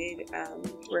 and they did,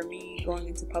 were me going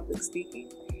into public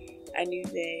speaking. I knew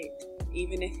that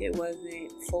even if it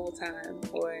wasn't full-time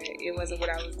or it wasn't what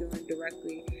I was doing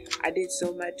directly, I did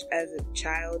so much as a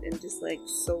child and just like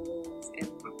solos and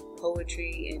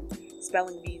poetry and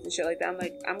spelling bees and shit like that. I'm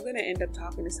like, I'm going to end up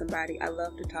talking to somebody. I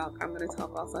love to talk. I'm going to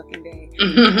talk all fucking day.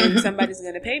 And somebody's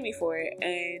going to pay me for it.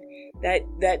 And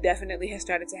that definitely has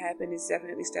started to happen. It's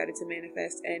definitely started to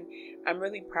manifest. And I'm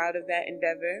really proud of that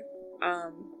endeavor.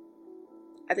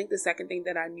 I think the second thing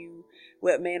that I knew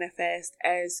would manifest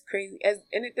as crazy as,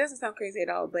 and it doesn't sound crazy at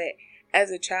all, but as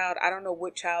a child, I don't know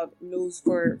what child knows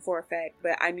for a fact,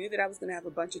 but I knew that I was going to have a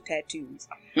bunch of tattoos.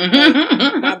 Like,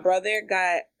 my brother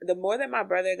got, the more that my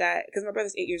brother got, because my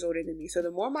brother's 8 years older than me, so the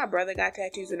more my brother got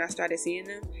tattoos and I started seeing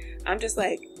them, I'm just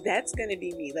like, that's going to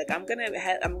be me. Like, I'm going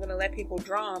to let people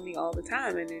draw on me all the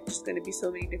time, and it's just going to be so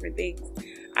many different things.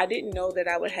 I didn't know that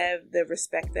I would have the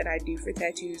respect that I do for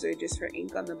tattoos or just for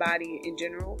ink on the body in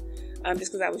general.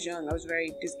 Just because I was young, I was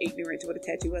very just ignorant to what a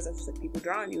tattoo was. I was just like, people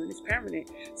draw on you and it's permanent.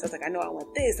 So I was like, I know I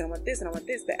want this and I want this and I want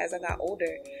this. But as I got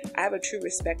older, I have a true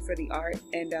respect for the art,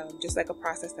 and just like a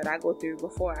process that I go through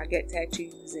before I get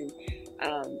tattoos,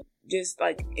 and just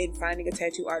like in finding a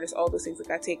tattoo artist, all those things.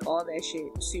 Like, I take all that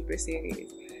shit super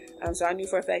serious. So I knew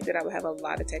for a fact that I would have a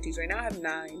lot of tattoos. Right now I have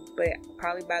 9, but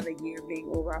probably by the year being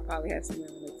over, I'll probably have somewhere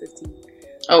like 15.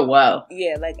 Oh, wow.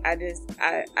 Yeah, like, I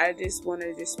just want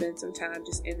to just spend some time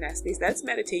just in that space. That's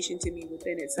meditation to me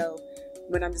within itself,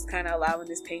 when I'm just kind of allowing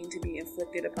this pain to be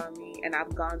inflicted upon me, and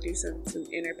I've gone through some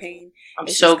inner pain. I'm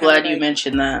so glad you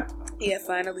mentioned that. Yeah,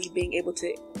 finally being able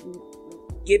to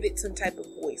give it some type of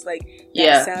voice, like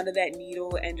that sound of that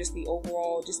needle and just the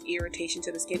overall just irritation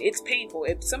to the skin. It's painful.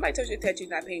 If somebody tells you a tattoo's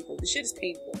not painful, the shit is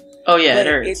painful. Oh yeah, but it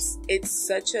hurts. It's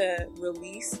such a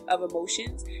release of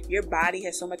emotions. Your body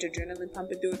has so much adrenaline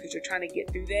pumping through it because you're trying to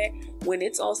get through that. When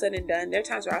it's all said and done, there are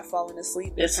times where I've fallen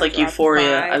asleep. It's like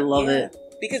euphoria. I love it.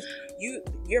 Because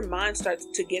your mind starts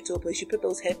to get to a place. You put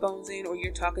those headphones in, or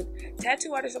you're talking.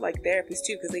 Tattoo artists are like therapists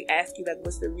too, because they ask you like,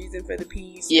 what's the reason for the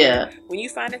piece? Yeah. When you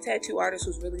find a tattoo artist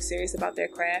who's really serious about their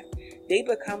craft, they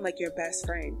become like your best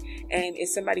friend, and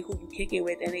it's somebody who you kick it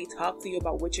with, and they talk to you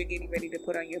about what you're getting ready to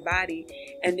put on your body,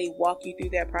 and they walk you through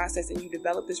that process, and you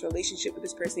develop this relationship with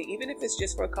this person, even if it's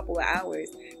just for a couple of hours.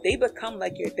 They become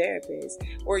like your therapist,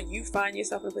 or you find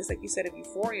yourself in a place like you said of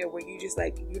euphoria, where you just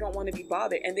like, you don't want to be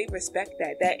bothered, and they respect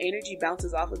that. That energy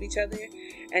bounces off of each other.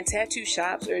 And tattoo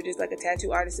shops, or just like a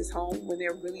tattoo artist's home, when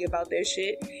they're really about their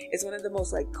shit, it's one of the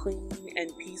most like clean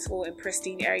and peaceful and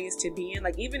pristine areas to be in.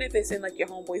 Like, even if it's in like your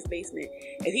homeboy's basement,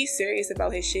 if he's serious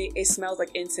about his shit, it smells like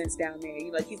incense down there.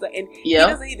 He's like, and he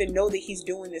doesn't even know that he's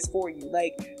doing this for you.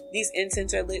 Like, these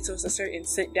incense are lit, so it's a certain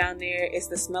scent down there. It's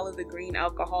the smell of the green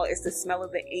alcohol. It's the smell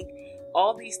of the ink.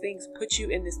 All these things put you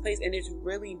in this place, and there's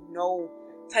really no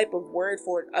type of word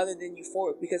for it other than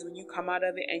euphoric, because when you come out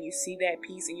of it and you see that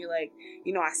piece and you're like,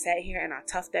 I sat here and I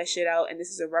toughed that shit out, and this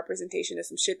is a representation of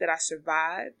some shit that I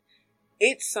survived,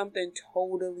 it's something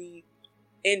totally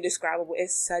indescribable.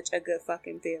 It's such a good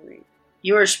fucking feeling.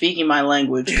 You are speaking my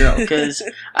language, girl, because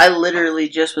I literally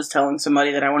just was telling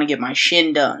somebody that I want to get my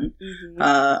shin done. Mm-hmm.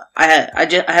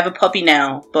 I have a puppy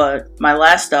now, but my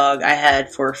last dog I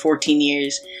had for 14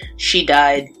 years, she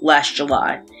died last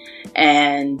July,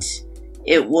 and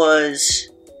it was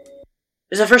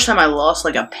the first time I lost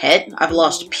like a pet. I've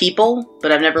lost people,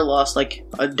 but I've never lost like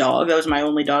a dog. That was my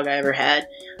only dog I ever had.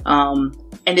 And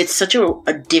it's such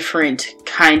a different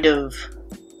kind of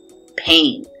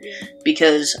pain,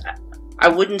 because I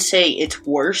wouldn't say it's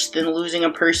worse than losing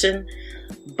a person,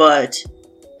 but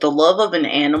the love of an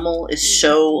animal is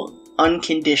so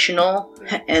unconditional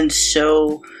and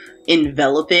so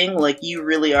enveloping. Like, you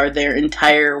really are their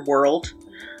entire world.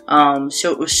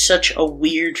 So it was such a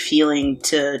weird feeling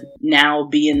to now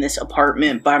be in this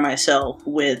apartment by myself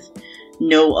with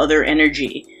no other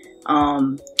energy.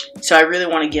 So I really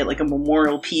want to get like a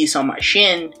memorial piece on my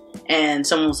shin, and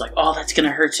someone was like, oh, that's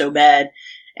gonna hurt so bad.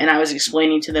 And I was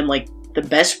explaining to them, like, the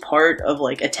best part of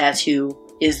like a tattoo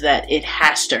is that it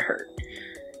has to hurt.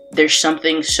 There's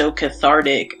something so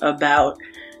cathartic about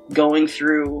going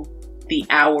through the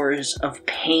hours of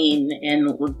pain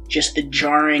and just the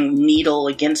jarring needle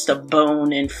against a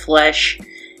bone and flesh,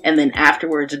 and then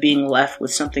afterwards being left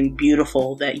with something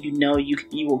beautiful that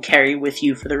you will carry with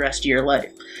you for the rest of your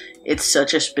life. It's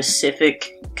such a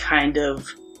specific kind of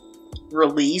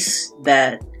release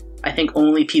that I think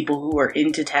only people who are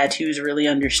into tattoos really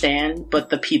understand, but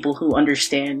the people who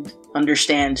understand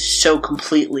so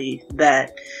completely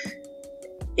that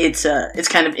it's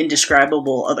kind of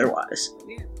indescribable otherwise.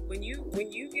 Yeah. when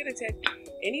you get a tattoo,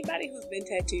 anybody who's been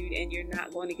tattooed and you're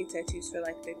not going to get tattoos for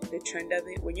like the trend of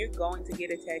it, when you're going to get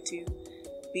a tattoo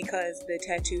because the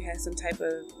tattoo has some type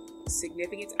of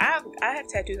significance. I have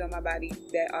tattoos on my body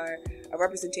that are a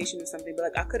representation of something, but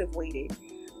like I could have waited.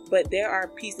 But there are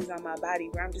pieces on my body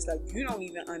where I'm just like, you don't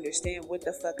even understand what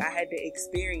the fuck I had to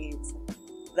experience,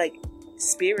 like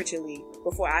spiritually,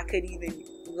 before I could even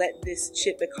let this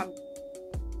shit become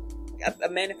a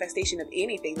manifestation of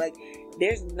anything. Like,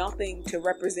 there's nothing to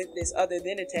represent this other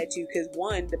than a tattoo, because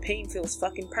one, the pain feels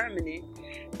fucking permanent,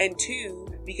 and two,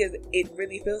 because it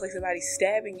really feels like somebody's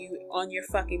stabbing you on your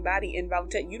fucking body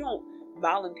involuntarily. You don't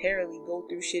voluntarily go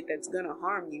through shit that's gonna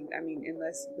harm you. I mean,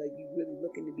 unless like you really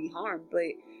looking to be harmed.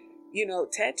 But you know,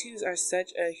 tattoos are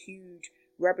such a huge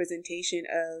representation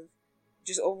of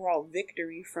just overall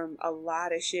victory from a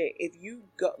lot of shit. If you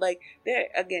go, like, there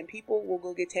again, people will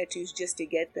go get tattoos just to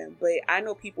get them, but I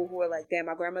know people who are like, damn,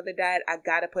 my grandmother died, I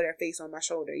gotta put her face on my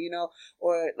shoulder, you know,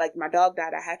 or like my dog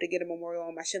died, I have to get a memorial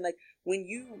on my shin. Like, when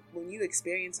you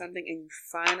experience something and you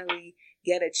finally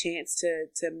get a chance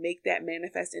to make that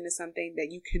manifest into something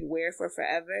that you can wear for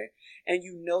forever, and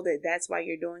you know that that's why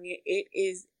you're doing it, it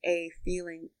is a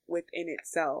feeling within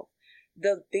itself.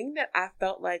 The thing that I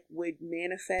felt like would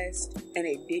manifest and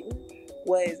it didn't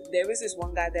was, there was this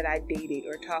one guy that I dated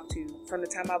or talked to from the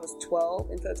time I was 12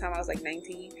 until the time I was like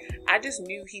 19. I just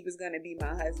knew he was going to be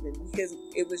my husband because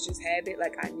it was just habit.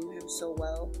 Like, I knew him so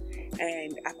well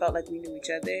and I felt like we knew each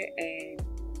other, and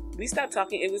we stopped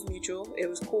talking. It was mutual. It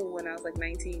was cool when I was like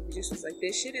 19. We just was like,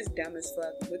 this shit is dumb as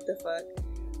fuck. What the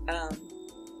fuck?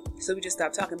 So we just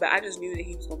stopped talking, but I just knew that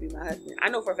he was going to be my husband. I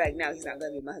know for a fact now he's not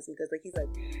going to be my husband because like he's like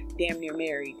damn near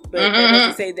married. But that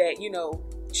doesn't say that, you know,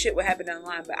 shit would happen down the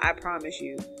line, but I promise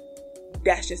you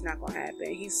that's just not going to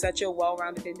happen. He's such a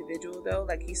well-rounded individual though.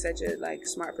 Like, he's such a like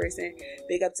smart person.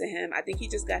 Big up to him. I think he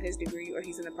just got his degree, or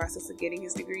he's in the process of getting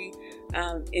his degree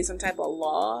in some type of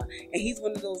law. And he's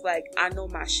one of those like, I know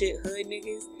my shit hood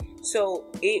niggas. So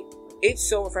it's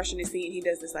so refreshing to see. And he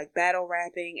does this like battle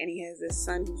rapping, and he has this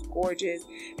son who's gorgeous,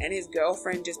 and his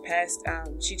girlfriend just passed,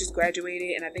 she just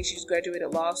graduated, and I think she just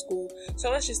graduated law school.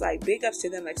 So it's just like big ups to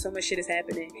them. Like, so much shit is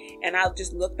happening, and I'll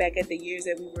just look back at the years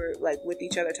that we were like with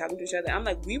each other, talking to each other. I'm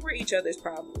like, we were each other's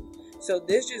problem. So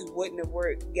this just wouldn't have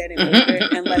worked getting older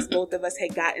unless both of us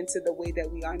had gotten to the way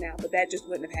that we are now. But that just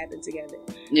wouldn't have happened together.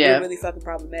 Yeah, we're really fucking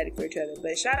problematic for each other.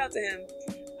 But shout out to him.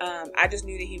 I just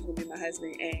knew that he was gonna be my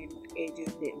husband, and it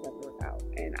just didn't work out,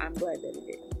 and I'm glad that it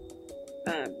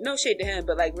didn't. No shade to him,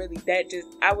 but like really, that just,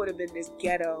 I would have been this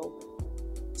ghetto,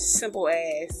 simple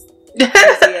ass, crazy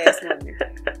ass woman.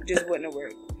 Just wouldn't have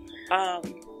worked.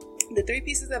 The 3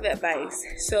 pieces of advice.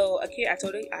 So Akira, I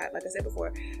told you, like I said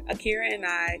before, Akira and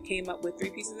I came up with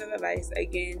 3 pieces of advice.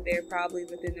 Again, they're probably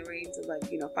within the range of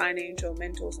like, you know, financial,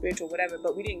 mental, spiritual, whatever,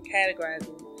 but we didn't categorize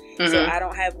them. So I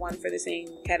don't have one for the same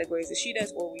categories as she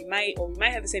does, or we might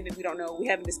have the same thing, we don't know. We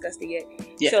haven't discussed it yet.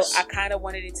 Yes. So I kind of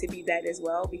wanted it to be that as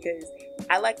well, because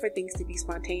I like for things to be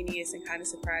spontaneous and kind of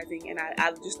surprising, and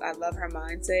I love her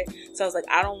mindset. So I was like,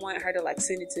 I don't want her to like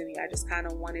send it to me. I just kind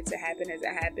of want it to happen as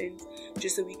it happens,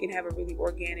 just so we can have a really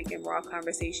organic and raw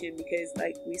conversation. Because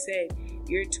like we said,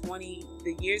 you're 20,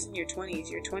 the years in your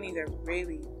 20s are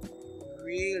really,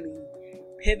 really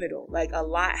pivotal. Like, a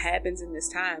lot happens in this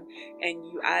time, and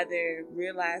you either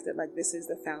realize that like this is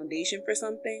the foundation for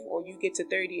something, or you get to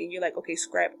 30 and you're like, okay,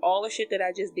 scrap all the shit that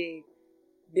I just did,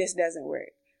 this doesn't work.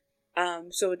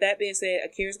 So with that being said,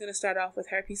 Akira's gonna start off with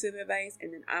her piece of advice,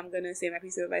 and then I'm gonna say my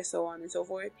piece of advice, so on and so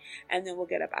forth, and then we'll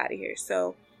get up out of here.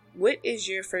 So what is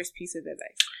your first piece of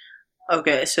advice?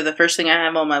 Okay, so the first thing I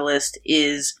have on my list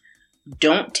is,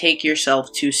 don't take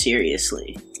yourself too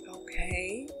seriously.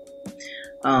 Okay.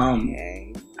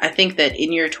 I think that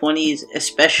in your 20s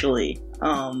especially,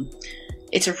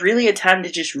 it's really a time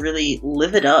to just really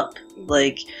live it up.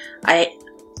 Like, I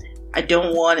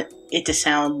don't want it to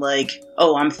sound like,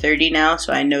 oh, I'm 30 now,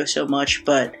 so I know so much,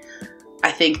 but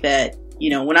I think that,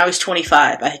 you know, when I was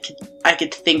 25, I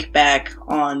could think back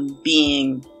on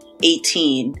being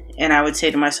 18, and I would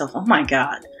say to myself, oh my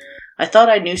god, I thought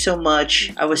I knew so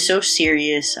much, I was so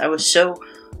serious, I was so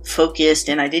focused,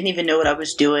 and I didn't even know what I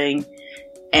was doing.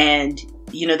 And,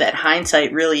 you know, that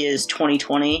hindsight really is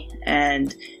 2020,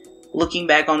 and looking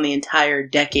back on the entire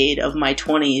decade of my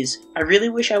 20s, I really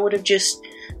wish I would have just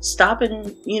stopped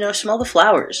and, you know, smell the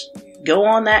flowers, go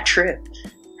on that trip,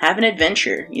 have an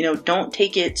adventure, you know, don't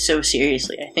take it so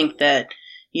seriously. I think that,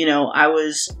 you know, I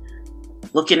was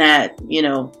looking at, you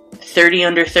know, 30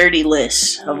 under 30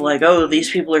 lists of like, oh,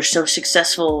 these people are so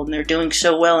successful and they're doing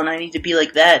so well and I need to be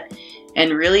like that.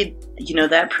 And really, you know,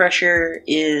 that pressure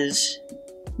is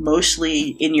mostly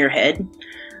in your head.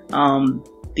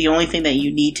 the only thing that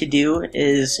you need to do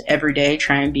is every day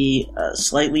try and be a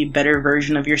slightly better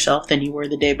version of yourself than you were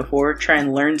the day before. Try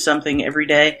and learn something every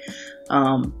day.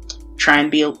 Try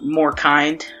and be more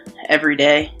kind every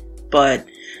day, but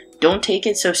don't take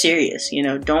it so serious.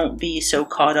 Don't be so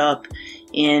caught up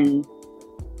in,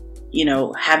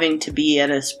 having to be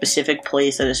at a specific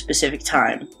place at a specific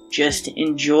time. Just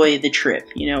enjoy the trip.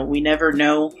 We never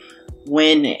know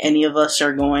when any of us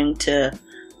are going to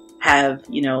have,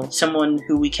 someone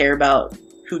who we care about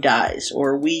who dies,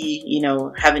 or we,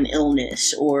 have an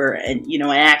illness, or, an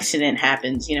accident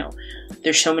happens.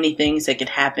 There's so many things that could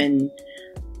happen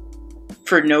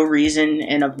for no reason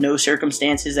and of no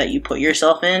circumstances that you put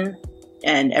yourself in,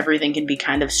 and everything can be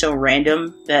kind of so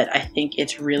random that I think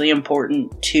it's really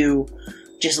important to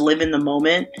just live in the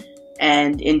moment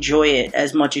and enjoy it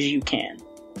as much as you can.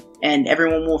 And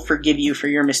everyone will forgive you for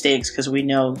your mistakes because we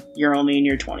know you're only in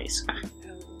your 20s.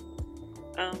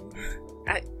 I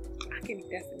can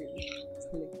definitely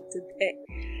relate to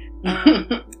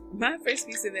that. My first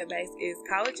piece of advice is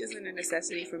college isn't a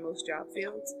necessity for most job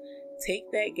fields.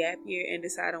 Take that gap year and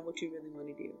decide on what you really want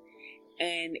to do.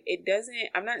 And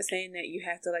I'm not saying that you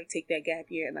have to take that gap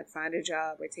year and find a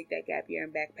job, or take that gap year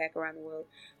and backpack around the world.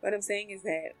 What I'm saying is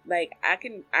that I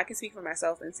can speak for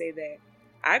myself and say that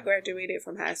I graduated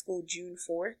from high school June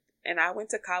 4th and I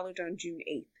went to college on June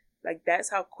 8th.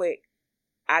 That's how quick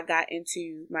I got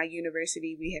into my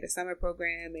university. We had a summer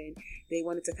program and they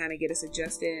wanted to kind of get us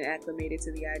adjusted and acclimated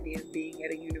to the idea of being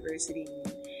at a university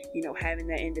and, having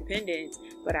that independence.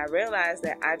 But I realized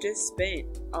that I just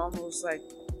spent almost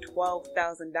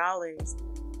 $12,000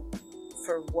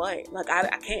 for what?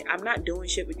 I'm not doing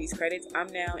shit with these credits. I'm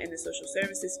now in the social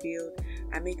services field.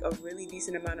 I make a really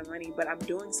decent amount of money, but I'm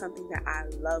doing something that I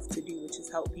love to do, which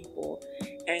is help people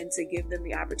and to give them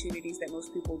the opportunities that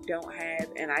most people don't have.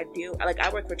 And I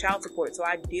work for child support, so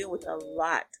I deal with a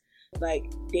lot,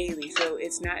 daily. So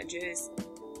it's not just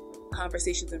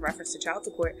conversations in reference to child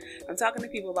support. I'm talking to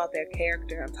people about their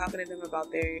character. I'm talking to them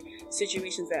about their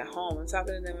situations at home. I'm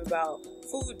talking to them about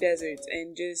food deserts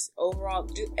and just overall,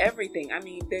 just everything. I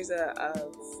mean, there's a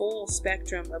full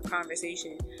spectrum of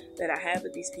conversation that I have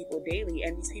with these people daily,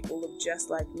 and these people look just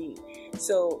like me.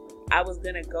 So I was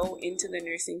going to go into the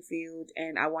nursing field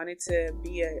and I wanted to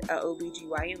be a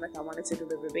OBGYN, I wanted to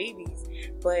deliver babies.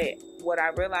 But what I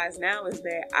realize now is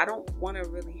that I don't want to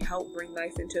really help bring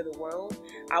life into the world.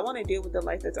 I want to deal with the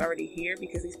life that's already here,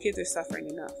 because these kids are suffering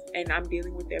enough and I'm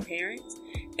dealing with their parents.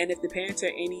 And if the parents are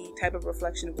any type of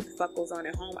reflection of what the fuck goes on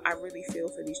at home, I really feel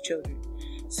for these children.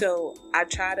 So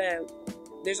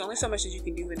there's only so much that you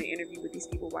can do in the interview with these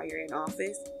people while you're in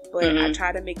office, but I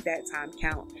try to make that time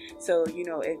count. So,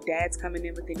 if dad's coming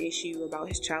in with an issue about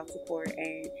his child support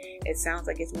and it sounds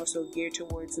like it's more so geared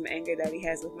towards some anger that he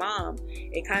has with mom,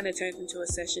 it kind of turns into a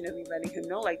session of me letting him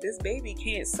know, this baby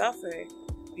can't suffer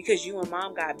because you and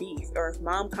mom got beef. Or if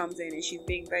mom comes in and she's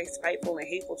being very spiteful and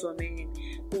hateful to a man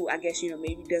who I guess,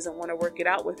 maybe doesn't want to work it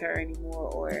out with her anymore,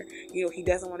 or, he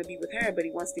doesn't want to be with her, but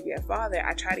he wants to be a father.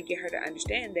 I try to get her to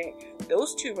understand that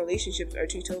those two relationships are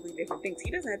two totally different things.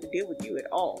 He doesn't have to deal with you at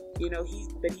all,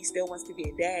 but he still wants to be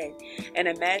a dad. And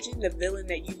imagine the villain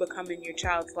that you become in your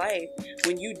child's life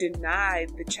when you deny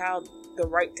the child the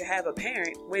right to have a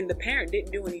parent when the parent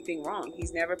didn't do anything wrong.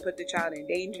 He's never put the child in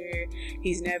danger.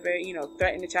 He's never,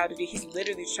 threatened the child to do. He's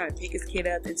literally just trying to pick his kid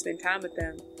up and spend time with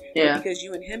them. Yeah. But because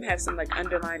you and him have some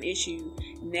underlying issue,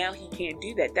 now he can't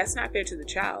do that. That's not fair to the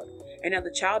child. And now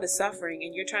the child is suffering,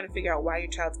 and you're trying to figure out why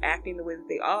your child's acting the way that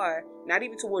they are, not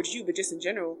even towards you, but just in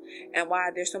general, and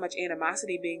why there's so much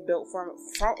animosity being built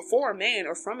for a man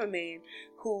or from a man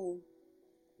who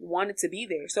wanted to be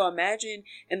there. So imagine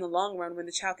in the long run when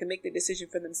the child can make the decision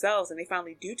for themselves and they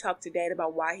finally do talk to dad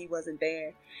about why he wasn't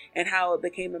there, and how it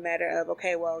became a matter of,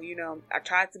 okay, well, I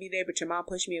tried to be there, but your mom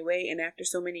pushed me away, and after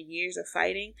so many years of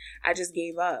fighting, I just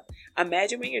gave up.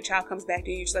 Imagine when your child comes back to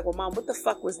you and you're just like, well, mom, what the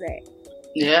fuck was that?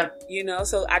 Yeah.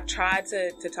 So I tried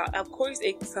to talk. Of course,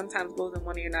 it sometimes goes in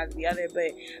one ear, not the other,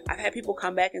 but I've had people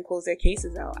come back and close their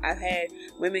cases out. I've had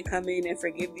women come in and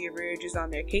forgive the arrearages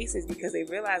on their cases because they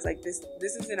realize this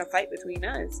isn't a fight between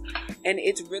us. And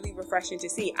it's really refreshing to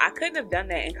see. I couldn't have done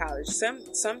that in college.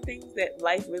 Some things that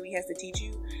life really has to teach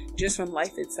you just from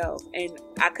life itself. And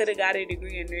I could have got a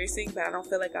degree in nursing, but I don't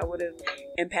feel like I would have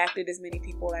impacted as many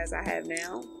people as I have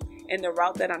now. And the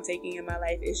route that I'm taking in my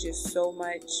life is just so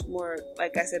much more,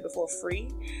 like I said before, free.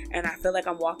 And I feel like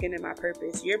I'm walking in my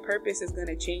purpose. Your purpose is going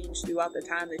to change throughout the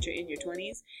time that you're in your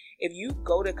 20s. If you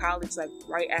go to college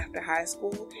right after high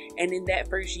school, and in that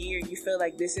first year you feel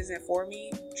like this isn't for me,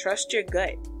 trust your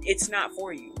gut. It's not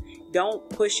for you. Don't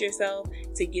push yourself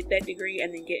to get that degree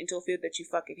and then get into a field that you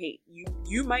fucking hate.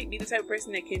 You might be the type of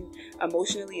person that can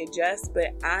emotionally adjust,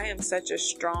 but I am such a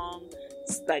strong,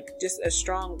 just a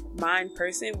strong mind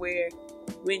person where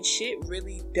when shit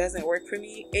really doesn't work for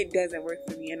me, it doesn't work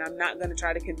for me. And I'm not going to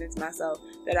try to convince myself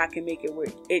that I can make it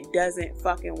work. It doesn't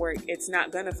fucking work. It's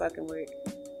not going to fucking work.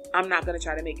 I'm not going to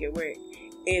try to make it work.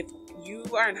 If you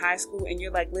are in high school and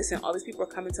you're like, listen, all these people are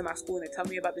coming to my school and they're telling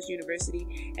me about this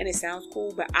university and it sounds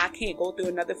cool, but I can't go through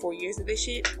another 4 years of this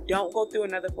shit. Don't go through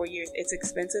another 4 years. It's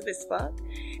expensive as fuck.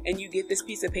 And you get this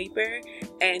piece of paper,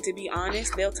 and to be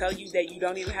honest, they'll tell you that you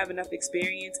don't even have enough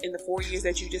experience in the 4 years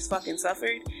that you just fucking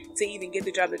suffered to even get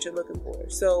the job that you're looking for.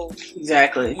 So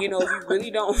exactly, if you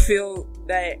really don't feel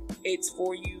that it's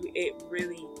for you, it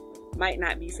really might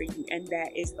not be for you, and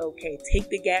that is okay. Take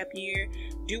the gap year.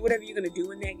 Do whatever you're going to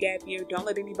do in that gap year. Don't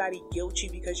let anybody guilt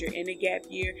you because you're in a gap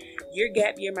year. Your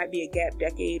gap year might be a gap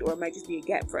decade, or it might just be a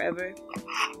gap forever.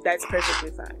 That's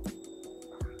perfectly fine.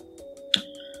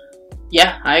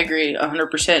 Yeah, I agree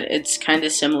 100%. It's kind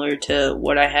of similar to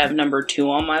what I have number 2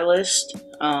 on my list.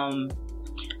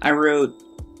 I wrote,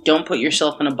 don't put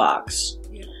yourself in a box.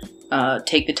 Yeah.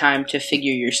 Take the time to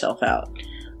figure yourself out.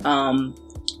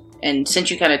 And since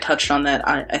you kind of touched on that,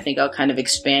 I think I'll kind of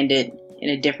expand it in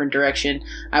a different direction.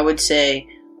 I would say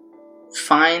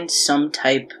find some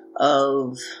type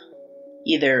of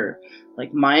either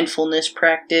like mindfulness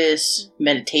practice,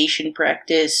 meditation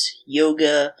practice,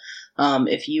 yoga.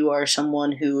 If you are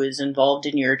someone who is involved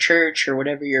in your church or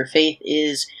whatever your faith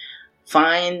is,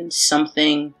 find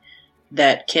something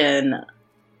that can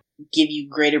give you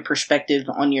greater perspective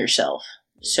on yourself.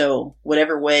 So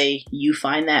whatever way you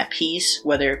find that peace,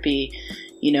 whether it be,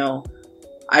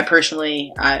 I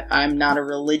personally, I'm not a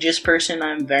religious person.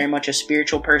 I'm very much a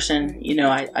spiritual person.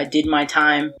 I did my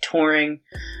time touring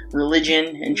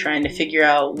religion and trying to figure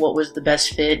out what was the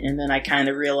best fit. And then I kind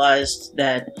of realized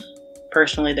that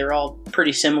personally they're all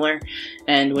pretty similar.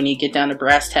 And when you get down to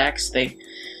brass tacks, they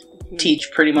teach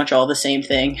pretty much all the same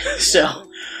thing. So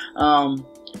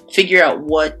figure out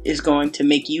what is going to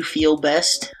make you feel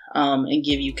best. And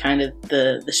give you kind of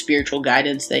the spiritual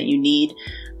guidance that you need.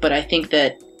 But I think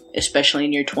that, especially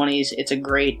in your 20s, it's a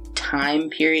great time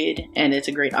period and it's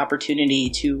a great opportunity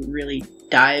to really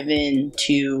dive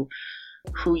into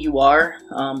who you are,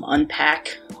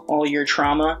 unpack all your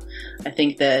trauma. I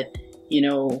think that,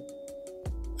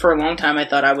 for a long time I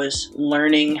thought I was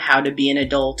learning how to be an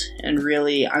adult, and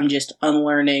really I'm just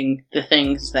unlearning the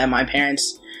things that my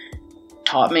parents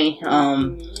taught me.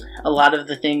 A lot of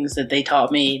the things that they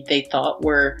taught me, they thought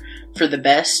were for the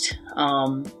best,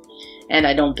 and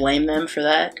I don't blame them for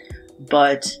that,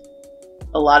 but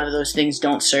a lot of those things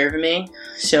don't serve me,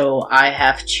 so I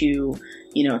have to,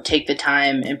 take the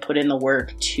time and put in the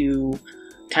work to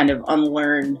kind of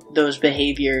unlearn those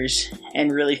behaviors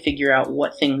and really figure out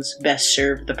what things best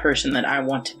serve the person that I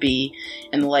want to be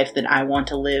and the life that I want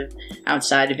to live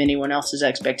outside of anyone else's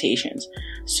expectations.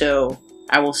 So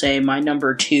I will say my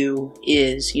number 2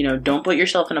 is, don't put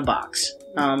yourself in a box,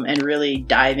 and really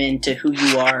dive into who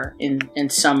you are in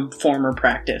some form or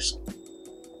practice.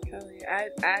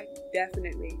 I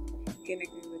definitely can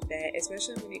agree with that,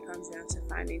 especially when it comes down to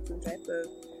finding some type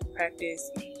of practice.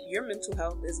 Your mental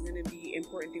health is going to be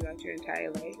important throughout your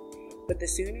entire life, but the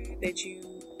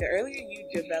earlier you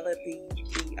develop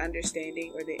the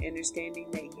understanding or the understanding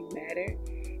that you matter,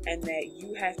 and that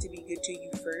you have to be good to you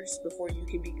first before you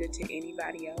can be good to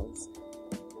anybody else,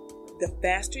 the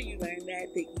faster you learn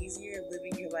that, the easier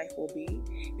living your life will be,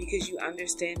 because you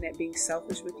understand that being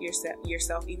selfish with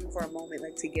yourself, even for a moment,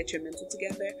 like to get your mental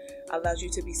together, allows you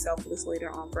to be selfless later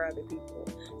on for other people.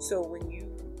 So when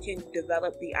you can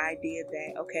develop the idea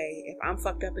that, okay, if I'm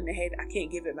fucked up in the head, I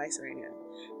can't give advice right now.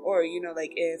 Or,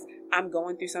 if I'm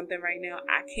going through something right now,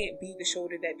 I can't be the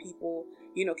shoulder that people,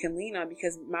 can lean on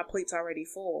because my plate's already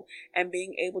full. And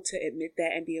being able to admit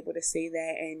that and be able to say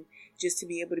that and just to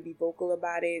be able to be vocal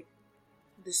about it,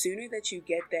 the sooner that you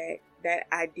get that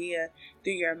idea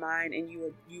through your mind and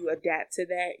you adapt to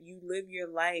that, you live your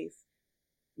life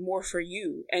more for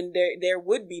you. And there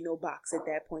would be no box at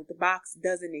that point. The box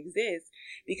doesn't exist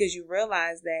because you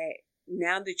realize that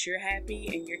now that you're happy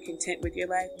and you're content with your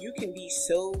life, you can be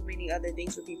so many other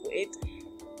things for people.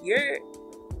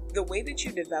 The way that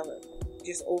you develop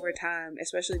just over time,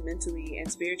 especially mentally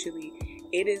and spiritually,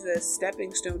 it is a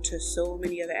stepping stone to so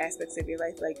many other aspects of your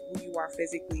life, like who you are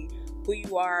physically, who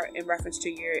you are in reference to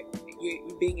your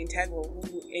being integral,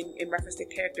 in reference to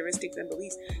characteristics and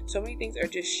beliefs. So many things are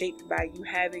just shaped by you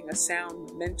having a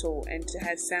sound mental and to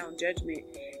have sound judgment.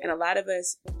 And a lot of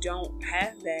us don't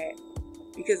have that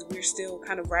because we're still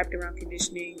kind of wrapped around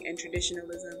conditioning and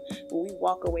traditionalism. When we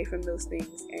walk away from those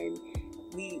things and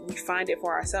we find it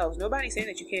for ourselves. Nobody's saying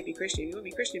that you can't be Christian. You want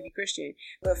to be Christian,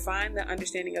 but find the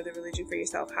understanding of the religion for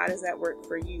yourself. How does that work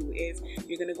for you? If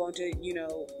you're going to go into,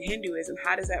 Hinduism,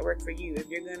 how does that work for you? If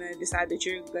you're going to decide that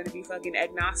you're going to be fucking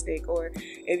agnostic, or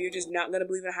if you're just not going to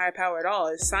believe in a higher power at all,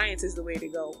 if science is the way to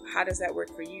go, how does that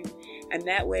work for you? And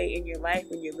that way in your life,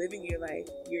 when you're living your life,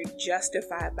 you're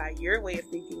justified by your way of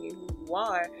thinking and who you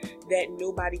are, that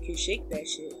nobody can shake that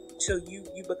shit. So you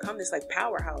become this like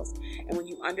powerhouse. And when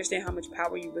you understand how much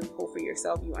power you really hold for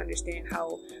yourself, you understand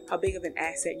how big of an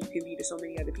asset you can be to so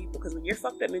many other people. Because when you're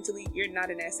fucked up mentally, you're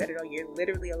not an asset at all. You're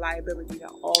literally a liability to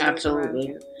all those around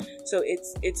you. So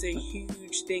it's a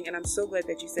huge thing. And I'm so glad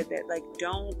that you said that. Like,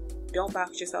 don't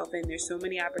box yourself in. There's so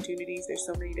many opportunities. There's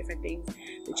so many different things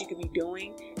that you could be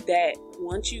doing, that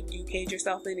once you cage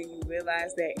yourself in and you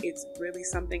realize that it's really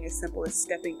something as simple as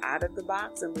stepping out of the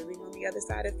box and living on the other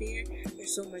side of fear.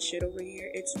 There's so much shit over here.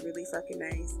 It's really fucking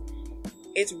nice.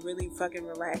 It's really fucking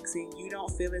relaxing. You don't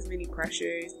feel as many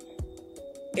pressures.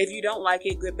 If you don't like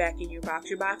it, get back in your box.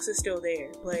 Your box is still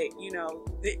there, but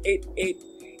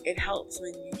it helps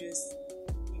when you just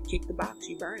kick the box,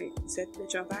 you burn it, you set the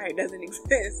bitch on fire. It doesn't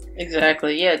exist.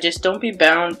 Exactly. Yeah, just don't be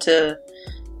bound to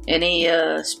any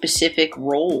specific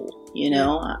role.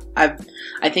 I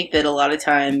think that a lot of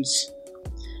times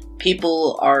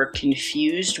people are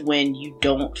confused when you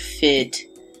don't fit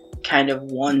kind of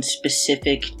one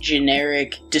specific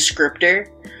generic descriptor.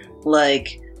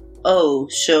 Like, oh,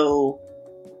 so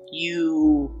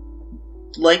you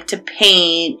like to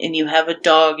paint and you have a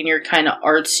dog and you're kind of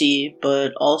artsy,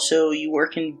 but also you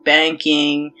work in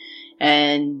banking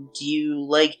and you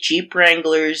like Jeep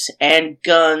Wranglers and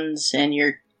guns, and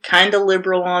you're kind of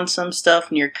liberal on some stuff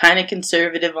and you're kind of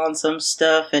conservative on some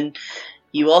stuff, and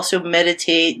you also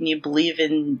meditate and you believe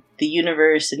in the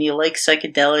universe and you like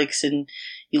psychedelics and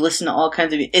you listen to all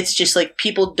kinds of... It's just like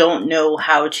people don't know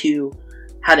how to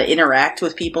interact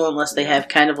with people unless they have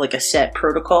kind of like a set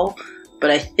protocol. But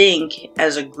I think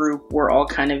as a group, we're all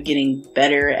kind of getting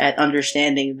better at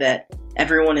understanding that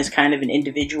everyone is kind of an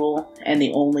individual, and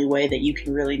the only way that you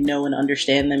can really know and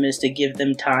understand them is to give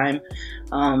them time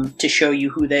to show you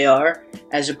who they are,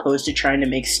 as opposed to trying to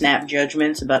make snap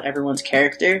judgments about everyone's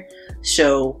character.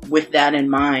 So with that in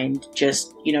mind,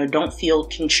 just, don't feel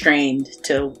constrained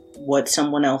to what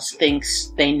someone else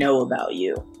thinks they know about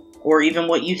you, or even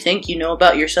what you think you know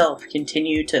about yourself.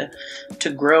 Continue to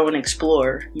grow and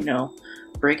explore,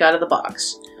 break out of the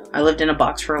box. I lived in a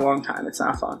box for a long time. It's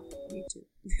not fun. Me too.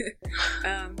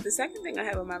 The second thing I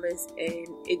have on my list, and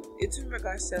it's in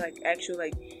regards to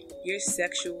your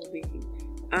sexual being.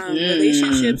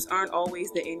 Relationships aren't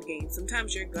always the end game.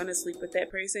 Sometimes you're gonna sleep with that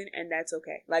person, and that's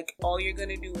okay. Like, all you're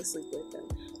gonna do is sleep with them.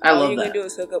 All you're gonna do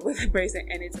is hook up with that person,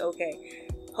 and it's okay.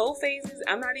 Whole phases,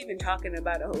 I'm not even talking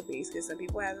about a whole phase, because some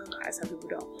people have them, some people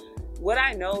don't. What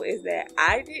I know is that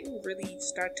I didn't really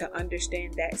start to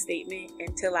understand that statement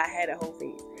until I had a whole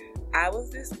phase. I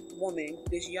was this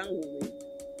young woman,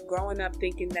 growing up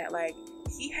thinking that, like,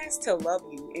 he has to love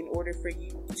you in order for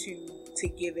you to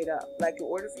give it up. Like, in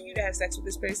order for you to have sex with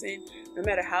this person, no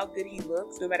matter how good he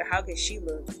looks, no matter how good she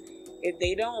looks, if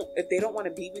they don't want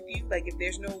to be with you, like, if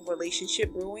there's no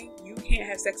relationship brewing, you can't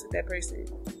have sex with that person.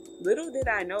 Little did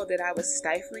I know that I was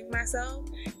stifling myself,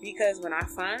 because when I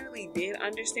finally did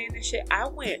understand this shit, I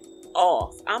went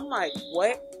off. I'm like,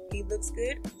 what? He looks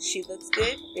good. She looks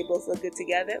good. They both look good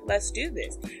together. Let's do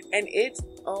this. And it's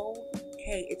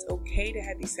okay. It's okay to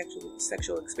have these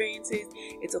sexual experiences.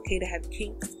 It's okay to have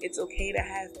kinks. It's okay to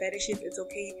have fetishes. It's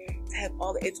okay to have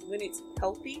all that. It's when it's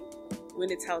healthy.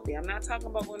 I'm not talking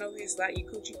about going over here, slide your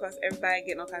coochie across everybody,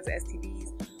 getting all kinds of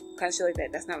STDs. Kind of shit like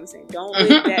that. That's not what I'm saying. Don't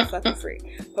live that fucking free.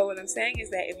 But what I'm saying is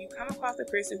that if you come across a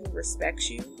person who respects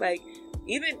you, like,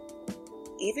 even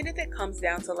if it comes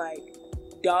down to like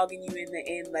dogging you in the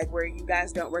end, like where you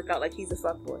guys don't work out, like he's a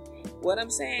fuckboy. What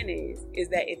I'm saying is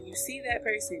that if you see that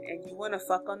person and you want to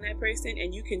fuck on that person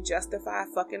and you can justify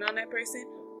fucking on that person,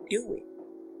 do it.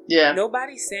 Yeah.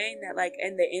 Nobody's saying that, like,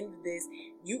 in the end of this,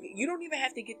 you don't even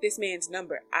have to get this man's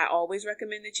number. I always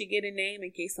recommend that you get a name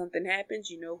in case something happens.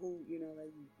 You know who,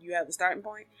 like, you have a starting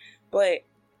point. But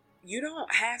you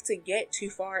don't have to get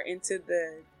too far into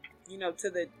the, to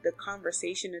the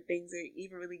conversation of things, or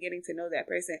even really getting to know that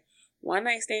person. One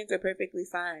night stands are perfectly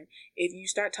fine. If you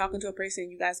start talking to a person,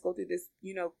 you guys go through this,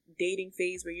 dating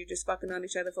phase where you're just fucking on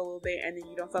each other for a little bit, and then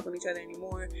you don't fuck on each other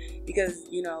anymore because,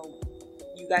 you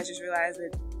guys just realize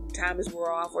that time is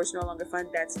wore off or it's no longer fun,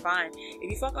 that's fine. If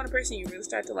you fuck on a person, you really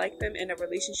start to like them and a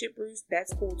relationship brews,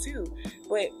 that's cool too.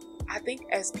 But I think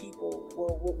as people,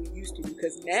 well, what we used to do,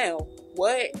 because now,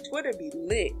 Twitter be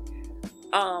lit.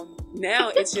 Now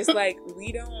it's just like,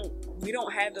 we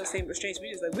don't have those same restraints.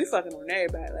 We just like, we fucking on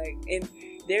everybody. Like, and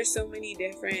there's so many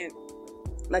different,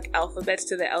 like, alphabets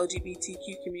to the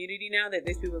LGBTQ community now, that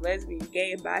there's people lesbian,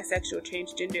 gay, bisexual,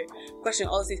 transgender, question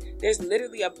all of these. There's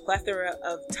literally a plethora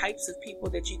of types of people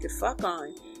that you could fuck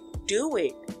on. Do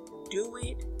it.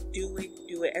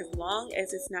 As long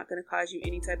as it's not going to cause you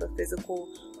any type of physical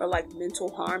or like mental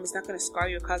harm, it's not going to scar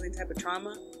you or cause any type of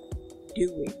trauma,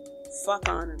 do it. Fuck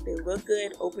on them. They look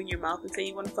good. Open your mouth and say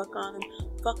you want to fuck on them.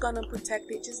 Fuck on them,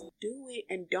 protect it. Just do it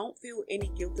and don't feel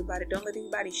any guilt about it. Don't let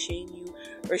anybody shame you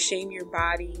or shame your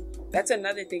body. That's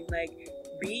another thing. Like,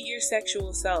 be your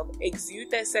sexual self.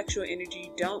 Exude that sexual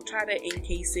energy. Don't try to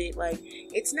encase it. Like,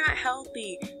 it's not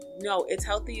healthy. No, it's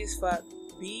healthy as fuck.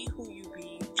 Be who you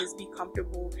be. Just be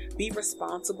comfortable. Be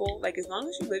responsible. Like, as long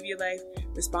as you live your life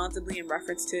responsibly in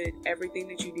reference to everything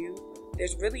that you do,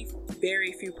 there's really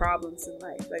very few problems in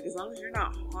life. Like, as long as you're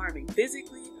not harming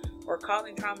physically or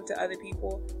causing trauma to other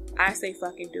people, I say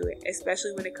fucking do it.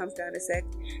 Especially when it comes down to sex,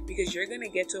 because you're gonna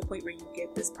get to a point where you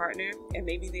get this partner and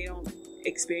maybe they don't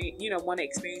experience, want to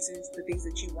experience the things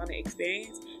that you want to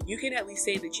experience. You can at least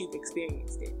say that you've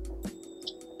experienced it.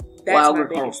 That's my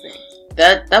biggest thing.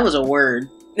 That was a word.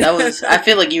 That was. I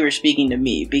feel like you were speaking to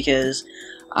me, because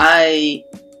I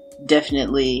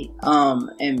definitely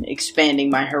am expanding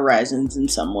my horizons in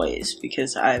some ways,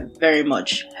 because I very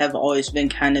much have always been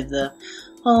kind of the,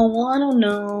 oh, well, I don't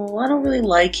know, I don't really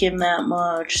like him that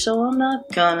much, so I'm not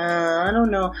gonna, I don't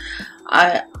know.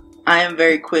 I am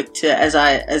very quick to, as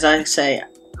I say,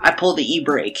 I pull the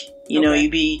e-brake. You know, you'll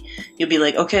be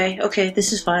like, okay,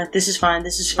 this is fine,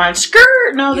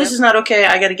 skirt, no, this is not okay,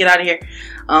 I gotta get out of here.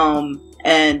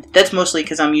 And that's mostly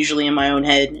because I'm usually in my own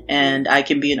head, and I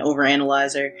can be an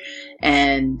overanalyzer,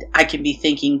 and I can be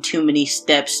thinking too many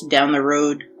steps down the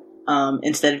road,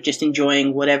 instead of just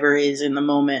enjoying whatever is in the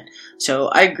moment. So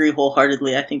I agree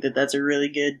wholeheartedly. I think that that's a really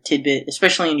good tidbit,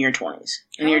 especially in your 20s.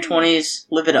 In your 20s,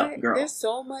 live it up, girl. There's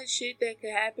so much shit that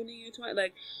could happen in your 20s.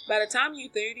 Like, by the time you're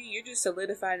 30, you're just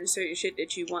solidified in certain shit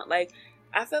that you want. Like,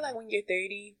 I feel like when you're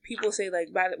 30, people say, like,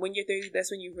 when you're 30,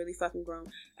 that's when you're really fucking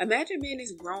grown. Imagine being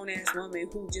this grown-ass woman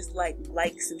who just, like,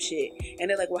 likes some shit. And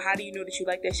they're like, well, how do you know that you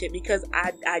like that shit? Because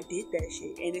I did that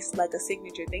shit. And it's, like, a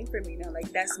signature thing for me now.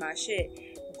 Like, that's my shit.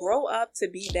 Grow up to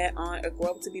be that aunt, or grow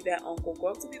up to be that uncle.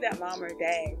 Grow up to be that mom or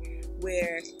dad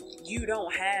where you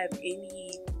don't have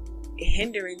any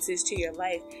hindrances to your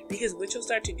life, because what you'll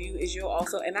start to do is you'll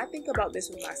also, and I think about this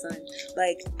with my son,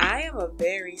 like, I am a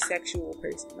very sexual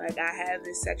person. Like, I have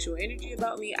this sexual energy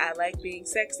about me. I like being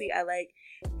sexy. I like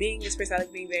being this person. I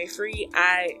like being very free.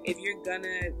 If you're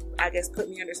gonna, I guess, put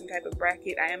me under some type of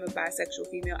bracket, I am a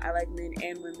bisexual female. I like men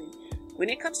and women. When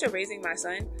it comes to raising my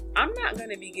son, I'm not going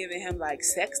to be giving him, like,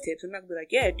 sex tips. I'm not going to be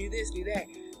like, yeah, do this, do that.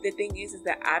 The thing is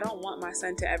that I don't want my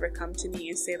son to ever come to me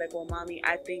and say, like, well, mommy,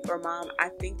 or mom, I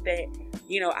think that,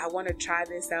 I want to try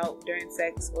this out during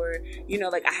sex, or,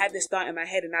 like, I had this thought in my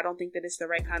head and I don't think that it's the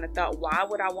right kind of thought. Why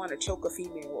would I want to choke a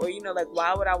female? Or, like,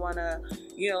 why would I want to,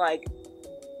 like,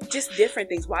 just different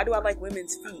things. Why do I like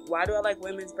women's feet? Why do I like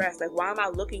women's breasts? Like, why am I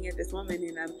looking at this woman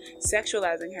and I'm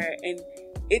sexualizing her? And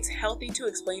it's healthy to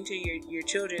explain to your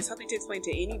children. It's healthy to explain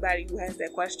to anybody who has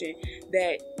that question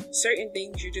that certain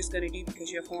things you're just going to do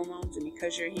because you have hormones and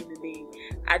because you're a human being.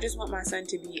 I just want my son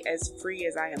to be as free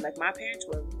as I am. Like, my parents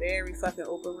were very fucking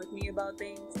open with me about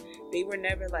things. They were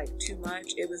never, like, too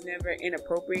much. It was never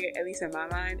inappropriate, at least in my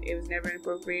mind. It was never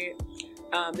inappropriate.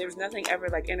 There was nothing ever,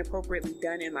 like, inappropriately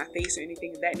done in my face or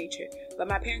anything of that nature. But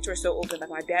my parents were so open. Like,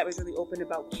 my dad was really open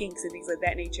about kinks and things like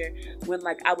that nature when,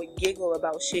 like, I would giggle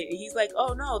about shit. And he's like,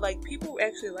 oh, no, like, people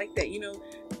actually like that.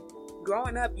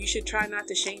 Growing up, you should try not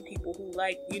to shame people who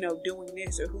like, doing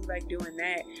this or who like doing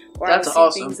that. Or That's I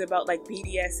would see awesome. things about, like,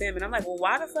 BDSM. And I'm like, well,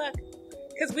 why the fuck?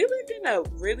 Because we lived in a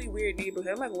really weird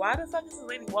neighborhood. I'm like, why the fuck is this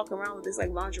lady walking around with this,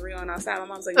 like, lingerie on outside? My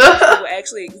mom's like, these people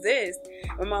actually exist.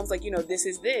 My mom's like, this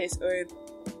is this. Or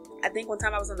I think one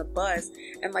time I was on the bus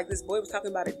and, like, this boy was talking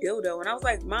about a dildo, and I was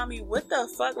like, mommy, what the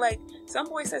fuck? Like, some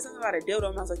boy said something about a dildo,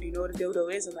 and I was like, do you know what a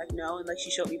dildo is? I'm like, no. And, like, she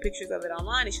showed me pictures of it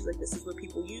online, and she's like, this is what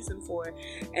people use them for.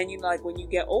 And, like, when you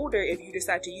get older, if you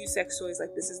decide to use sex toys,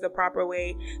 like, this is the proper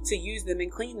way to use them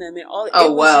and clean them and all.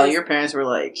 Oh, wow. Your parents were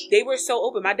like, they were so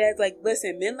open. My dad's like,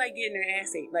 listen, men like getting their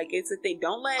ass ate. Like, it's a thing.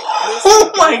 Don't let,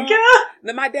 oh my God.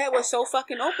 Then my dad was so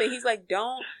fucking open. He's like,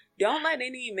 don't don't let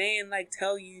any man, like,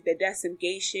 tell you that that's some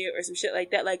gay shit or some shit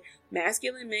like that. Like,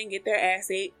 masculine men get their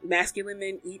ass ate. Masculine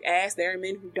men eat ass. There are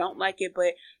men who don't like it,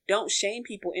 but don't shame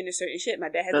people into certain shit. My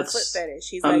dad has a foot fetish.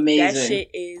 He's amazing. Like, that shit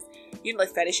is, you know,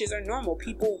 like, fetishes are normal.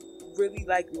 People really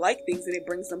like things and it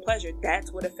brings them pleasure.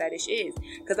 That's what a fetish is.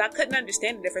 Because I couldn't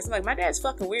understand it at first. I'm like, my dad's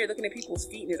fucking weird looking at people's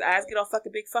feet and his eyes get all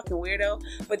fucking big, fucking weirdo.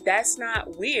 But that's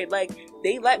not weird. Like,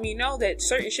 they let me know that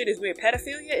certain shit is weird.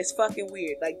 Pedophilia is fucking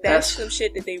weird. Like, that's some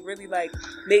shit that they really, like,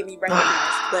 made me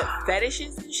recognize. But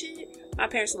fetishes and shit, my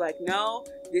parents were like, no,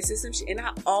 this is some shit. And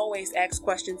I always asked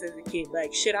questions as a kid.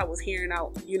 Like, shit I was hearing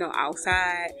out, you know,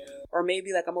 outside. Or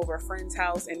maybe, like, I'm over a friend's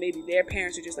house and maybe their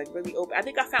parents are just, like, really open. I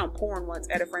think I found porn once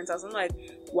at a friend's house. I'm like,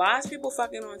 why is people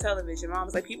fucking on television? Mom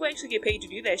was like, people actually get paid to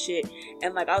do that shit.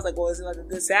 And, like, I was like, well, is it, like, a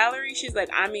good salary? She's like,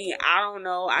 I mean, I don't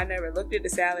know. I never looked at the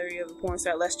salary of a porn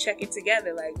star. Let's check it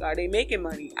together. Like, are they making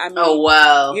money? I mean, oh,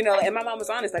 wow. You know, and my mom was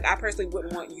honest. Like, I personally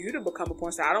wouldn't want you to become a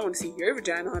porn star. I don't want to see your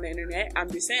vagina on the internet.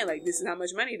 I'm just saying, like, this is how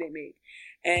much money they make.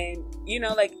 And, you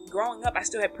know, like, growing up, I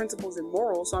still had principles and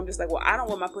morals. So I'm just like, well, I don't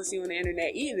want my pussy on the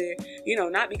internet either. You know,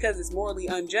 not because it's morally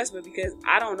unjust, but because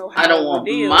I don't know how I don't want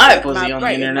my pussy on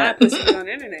the internet. My pussy on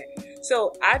the internet.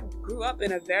 So I grew up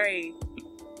in a very,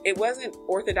 it wasn't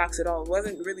orthodox at all. It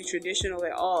wasn't really traditional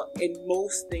at all in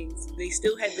most things. They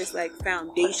still had this, like,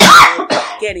 foundation of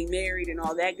getting married and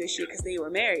all that good shit because they were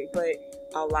married. But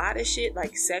a lot of shit,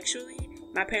 like, sexually,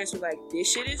 my parents were like,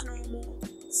 this shit is normal.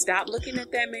 Stop looking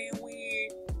at that man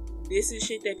weird. This is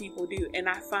shit that people do. And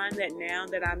I find that now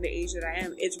that I'm the age that I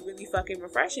am, it's really fucking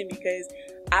refreshing because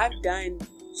I've done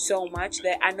so much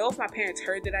that I know if my parents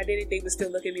heard that I did it, they would still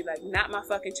look at me like, not my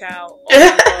fucking child. Oh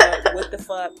my God, what the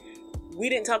fuck? We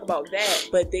didn't talk about that,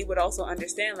 but they would also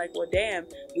understand, like, well, damn,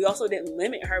 we also didn't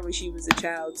limit her when she was a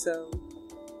child, so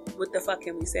what the fuck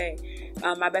can we say?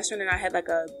 My best friend and I had, like,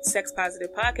 a sex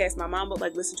positive podcast. My mom would,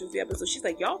 like, listen to a few episodes. She's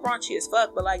like, y'all raunchy as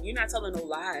fuck, but, like, you're not telling no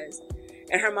lies.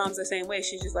 And her mom's the same way.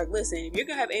 She's just like, listen, if you're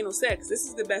gonna have anal sex, this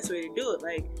is the best way to do it.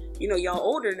 Like, you know, y'all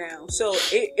older now. So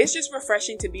it's just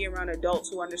refreshing to be around adults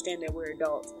who understand that we're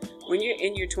adults. When you're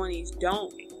in your 20s,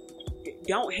 don't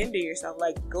hinder yourself.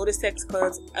 Like, go to sex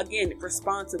clubs, again,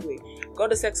 responsibly. Go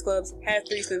to sex clubs, have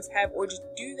threesomes, have orgies,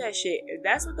 do that shit. If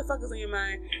that's what the fuck is on your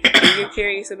mind and you're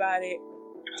curious about it,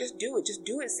 just do it. Just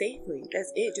do it safely.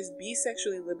 That's it. Just be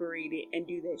sexually liberated and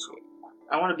do that shit.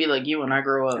 I want to be like you when I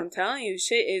grow up. I'm telling you,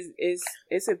 shit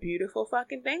it's a beautiful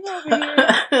fucking thing over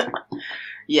here.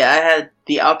 Yeah, I had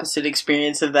the opposite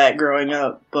experience of that growing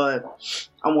up, but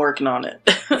I'm working on it.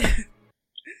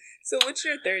 So what's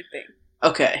your third thing?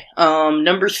 Okay,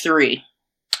 number 3,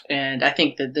 and I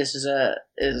think that this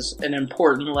is an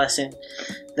important lesson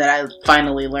that I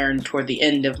finally learned toward the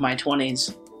end of my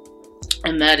 20s,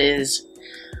 and that is,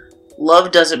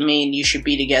 love doesn't mean you should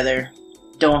be together.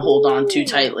 Don't hold on too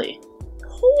tightly.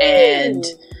 And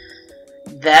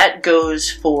that goes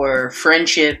for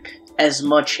friendship as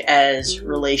much as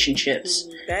relationships.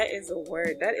 That is a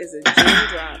word. That is a gem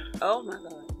drop. Oh my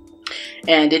God.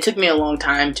 And it took me a long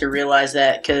time to realize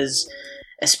that, because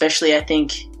especially I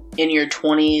think in your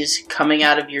 20s, coming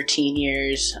out of your teen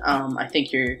years, I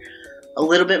think you're a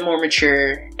little bit more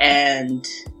mature and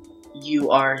you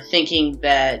are thinking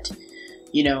that,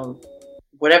 you know,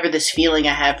 whatever this feeling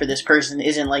I have for this person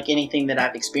isn't like anything that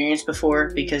I've experienced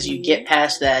before, because you get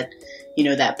past that, you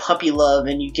know, that puppy love,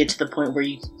 and you get to the point where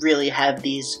you really have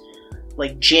these,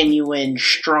 like, genuine,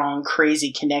 strong,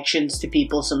 crazy connections to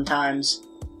people sometimes.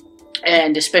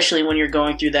 And especially when you're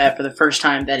going through that for the first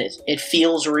time, that it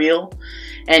feels real,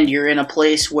 and you're in a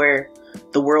place where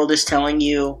the world is telling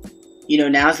you, you know,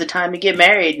 now's the time to get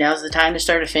married, now's the time to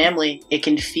start a family. It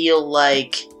can feel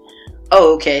like,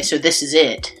 oh, okay, so this is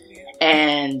it.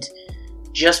 And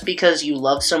just because you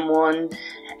love someone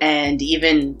and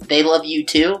even they love you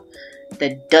too,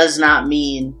 that does not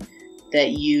mean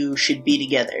that you should be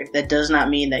together. That does not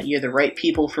mean that you're the right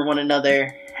people for one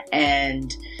another.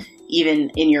 And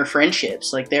even in your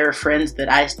friendships, like, there are friends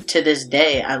that to this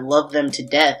day, I love them to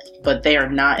death, but they are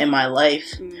not in my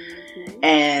life. Mm-hmm.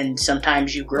 And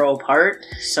sometimes you grow apart.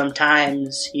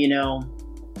 Sometimes, you know,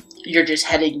 you're just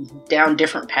heading down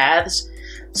different paths.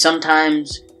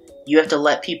 Sometimes you have to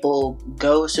let people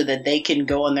go so that they can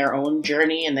go on their own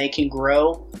journey and they can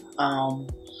grow.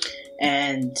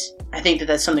 And I think that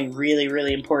that's something really,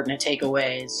 really important to take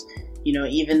away is, you know,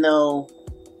 even though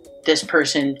this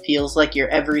person feels like you're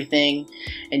everything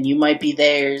and you might be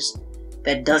theirs,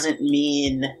 that doesn't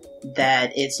mean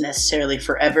that it's necessarily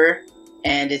forever.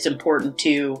 And it's important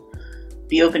to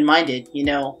be open-minded, you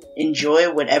know,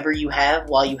 enjoy whatever you have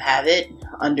while you have it,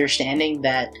 understanding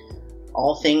that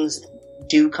all things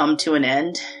do come to an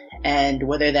end, and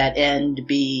whether that end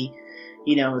be,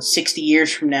 60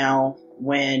 years from now,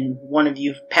 when one of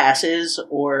you passes,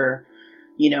 or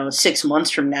 6 months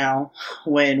from now,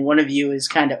 when one of you is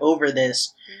kind of over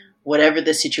this, whatever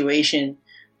the situation,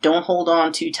 don't hold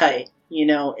on too tight.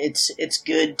 It's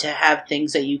good to have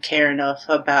things that you care enough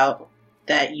about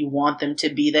that you want them to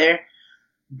be there,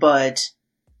 but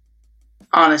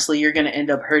honestly, you're going to end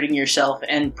up hurting yourself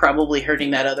and probably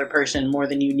hurting that other person more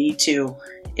than you need to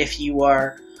if you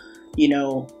are,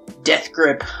 death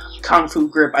grip, kung fu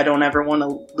grip. I don't ever want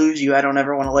to lose you. I don't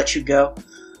ever want to let you go.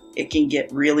 It can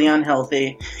get really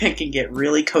unhealthy. It can get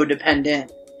really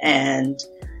codependent. And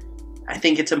I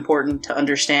think it's important to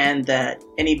understand that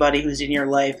anybody who's in your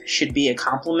life should be a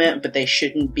compliment, but they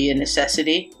shouldn't be a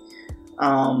necessity.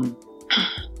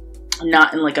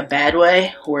 Not in like a bad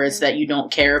way, where it's that you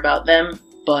don't care about them,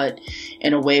 but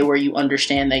in a way where you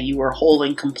understand that you are whole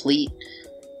and complete,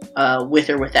 with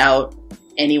or without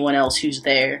anyone else who's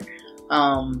there.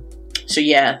 So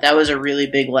yeah, that was a really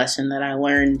big lesson that I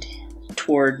learned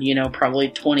toward, probably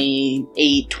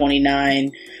 28,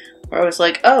 29, where I was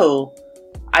like, oh,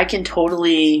 I can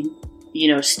totally,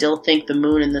 still thank the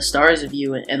moon and the stars of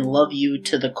you and love you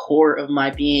to the core of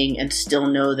my being, and still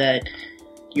know that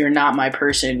you're not my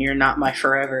person, you're not my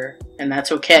forever, and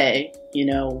that's okay.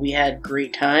 We had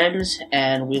great times,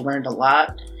 and we learned a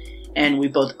lot, and we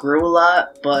both grew a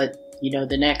lot, but,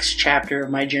 the next chapter of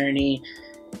my journey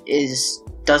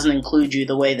doesn't include you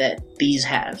the way that these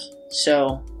have.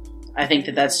 So, I think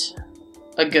that that's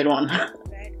a good one.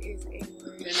 That is a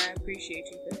good, and I appreciate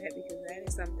you for that, because that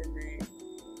is something that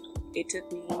it took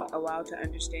me a while to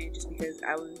understand, just because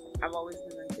I've always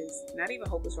been like this, not even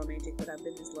hopeless romantic, but I've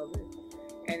been this lover.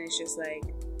 And it's just like,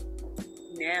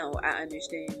 now I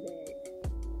understand that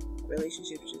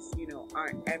relationships just,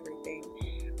 aren't everything.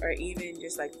 Or even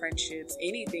just like friendships,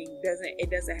 anything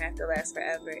doesn't have to last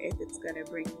forever if it's gonna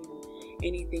bring you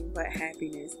anything but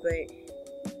happiness. But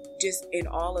just in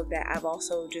all of that, I've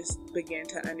also just began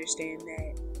to understand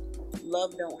that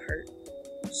love don't hurt.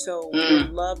 So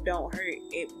when love don't hurt,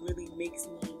 it really makes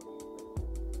me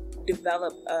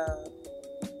develop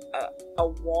a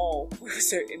wall with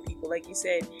certain people. Like you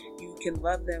said, you can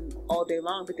love them all day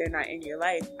long, but they're not in your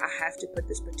life. I have to put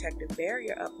this protective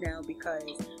barrier up now, because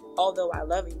although I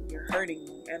love you, you're hurting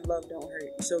me, and love don't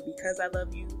hurt. So because I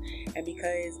love you, and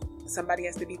because somebody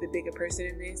has to be the bigger person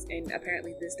in this, and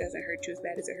apparently this doesn't hurt you as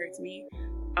bad as it hurts me,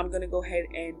 I'm going to go ahead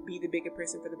and be the bigger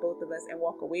person for the both of us and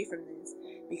walk away from this,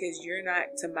 because you're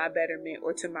not to my betterment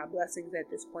or to my blessings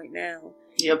at this point now.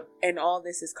 Yep. And all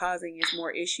this is causing is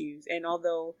more issues. And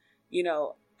although,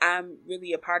 I'm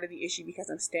really a part of the issue because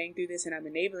I'm staying through this and I'm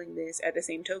enabling this, at the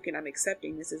same token, I'm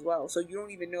accepting this as well. So you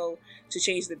don't even know to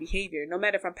change the behavior. No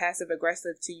matter if I'm passive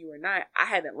aggressive to you or not, I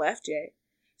haven't left yet.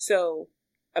 So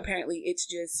apparently it's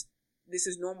just, this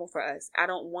is normal for us. I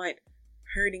don't want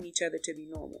hurting each other to be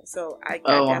normal. So I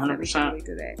definitely can relate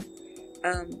to that.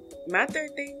 My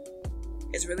third thing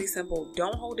is really simple.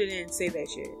 Don't hold it in. Say that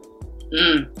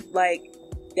shit. Like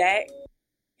that.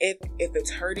 If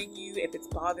it's hurting you, if it's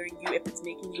bothering you, if it's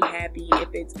making you happy, if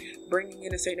it's bringing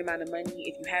in a certain amount of money,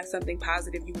 if you have something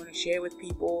positive you want to share with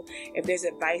people, if there's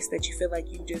advice that you feel like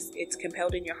it's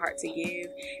compelled in your heart to give,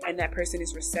 and that person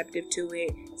is receptive to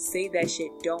it, say that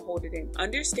shit. Don't hold it in.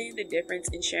 Understand the difference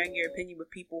in sharing your opinion with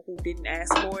people who didn't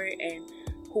ask for it and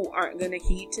who aren't going to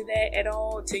heed to that at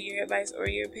all, to your advice or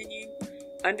your opinion.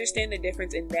 Understand the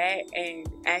difference in that and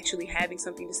actually having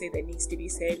something to say that needs to be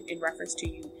said in reference to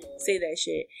you. Say that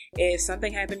shit. If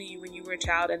something happened to you when you were a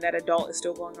child and that adult is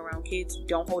still going around kids,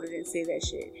 don't hold it in. Say that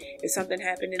shit. If something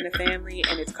happened in the family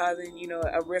and it's causing,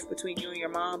 a rift between you and your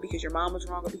mom because your mom was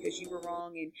wrong or because you were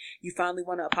wrong, and you finally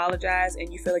want to apologize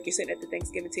and you feel like you're sitting at the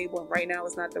Thanksgiving table and right now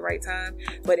is not the right time,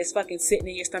 but it's fucking sitting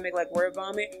in your stomach like word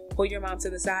vomit, pull your mom to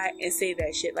the side and say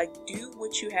that shit. Like, do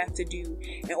what you have to do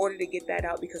in order to get that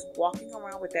out, because walking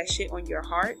around with that shit on your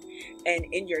heart and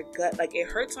in your gut, like, it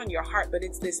hurts on your heart, but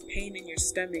it's this pain in your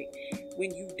stomach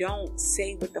when you don't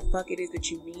say what the fuck it is that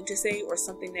you mean to say, or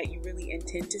something that you really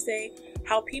intend to say.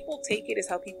 How people take it is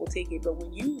how people take it, but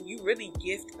when you really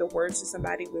gift the words to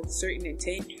somebody with certain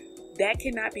intent, that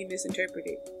cannot be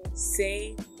misinterpreted.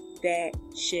 Say that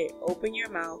shit. Open your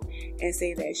mouth and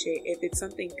say that shit. If it's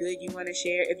something good you want to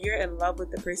share, if you're in love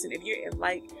with the person, if you're in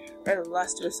like or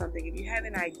lust or something, if you have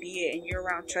an idea and you're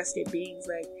around trusted beings,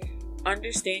 like,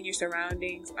 understand your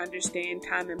surroundings, understand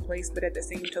time and place, but at the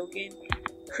same token,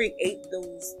 create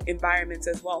those environments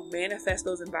as well. Manifest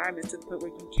those environments to the point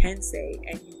where you can say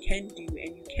and you can do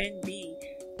and you can be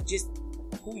just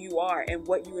who you are and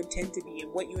what you intend to be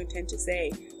and what you intend to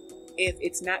say. If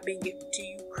it's not being gifted to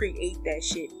you, create that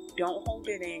shit. Don't hold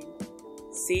it in.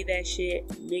 Say that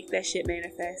shit. Make that shit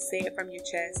manifest. Say it from your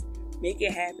chest. Make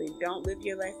it happen. Don't live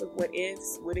your life with what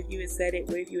ifs. What if you had said it?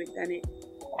 What if you had done it?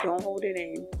 Don't hold it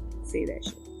in. Say that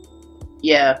shit.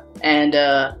 Yeah, and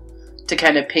to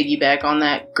kind of piggyback on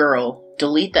that, girl,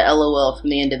 delete the LOL from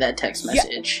the end of that text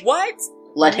message. Yeah. What?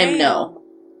 Let him know.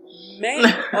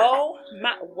 Man, oh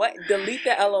my, what? Delete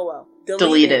the LOL.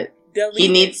 Delete it.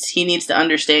 Delete He needs to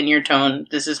understand your tone.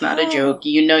 This is not a joke.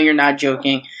 You know you're not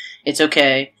joking. It's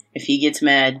okay. If he gets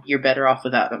mad, you're better off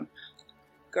without him.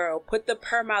 Girl, put the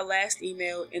per my last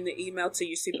email in the email to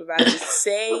your supervisor.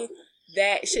 Say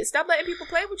that shit. Stop letting people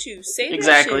play with you. Say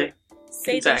that shit.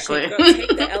 Say that shit. Girl, take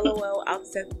the LOL out.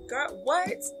 Girl,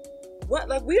 what? What?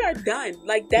 Like, we are done.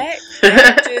 Like, that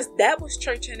was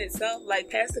church in itself. Like,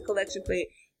 past the collection plate.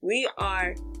 We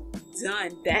are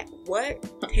done. What?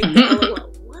 Take the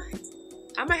LOL. What?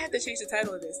 I might have to change the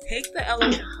title of this. Take the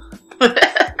LOL.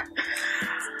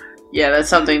 Yeah, that's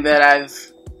something that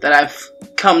I've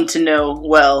come to know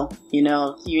well. You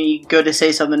know, you go to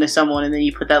say something to someone and then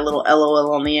you put that little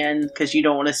LOL on the end because you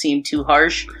don't want to seem too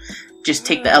harsh. Just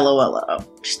take the LOL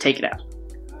out. Just take it out.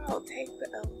 Oh, take the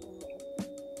LOL.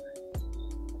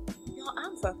 Yo,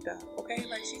 I'm fucked up, okay?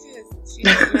 Like,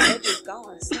 my edge is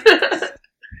gone.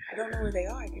 I don't know where they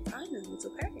are. I can find them. It's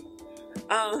okay.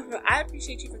 I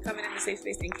appreciate you for coming in the safe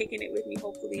space and kicking it with me.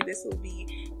 Hopefully this will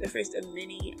be the first of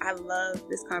many. I love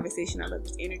this conversation. I love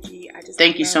this energy.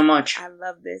 Thank you so much. I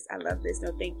love this.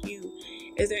 No, thank you.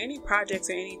 Is there any projects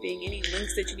or anything, any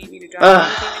links that you need me to drop?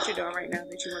 Anything that you're doing right now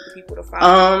that you want the people to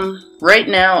follow? Right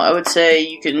now, I would say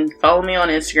you can follow me on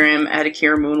Instagram at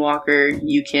Akira Moonwalker.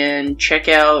 You can check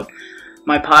out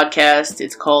my podcast.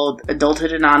 It's called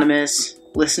Adulthood Anonymous.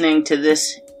 Listening to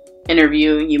this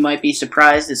interview, you might be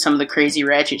surprised at some of the crazy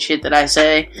ratchet shit that I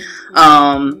say.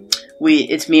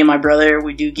 It's me and my brother.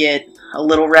 We do get a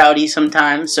little rowdy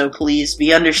sometimes, so please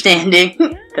be understanding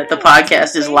that the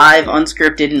podcast is live,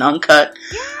 unscripted, and uncut.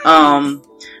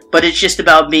 But it's just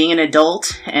about being an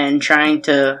adult and trying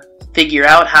to figure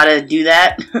out how to do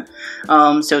that.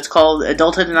 So it's called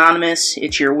Adulthood Anonymous.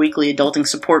 It's your weekly adulting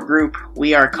support group.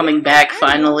 We are coming back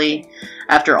finally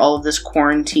after all of this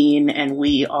quarantine, and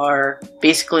we are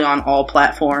basically on all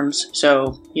platforms.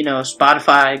 So, you know,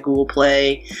 Spotify, Google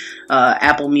Play,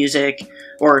 Apple Music,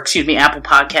 Apple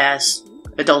Podcasts,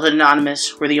 Adulthood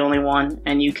Anonymous. We're the only one,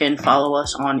 and you can follow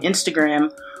us on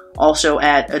Instagram, also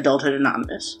at Adulthood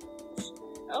Anonymous.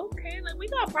 Okay, like, we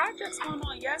got projects going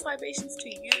on. Yes, libations to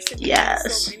you.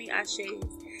 Yes. So many ashes.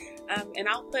 And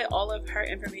I'll put all of her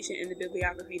information in the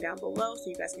bibliography down below so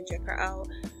you guys can check her out.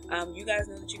 You guys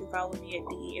know that you can follow me at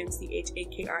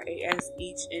DEMCHAKRAS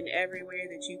each and everywhere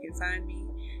that you can find me.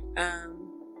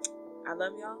 I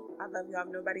love y'all. If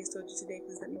nobody's told you today,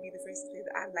 please let me be the first to say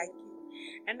that I like you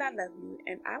and I love you.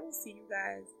 And I will see you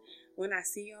guys when I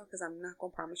see y'all, because I'm not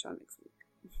going to promise y'all next week.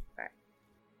 Bye.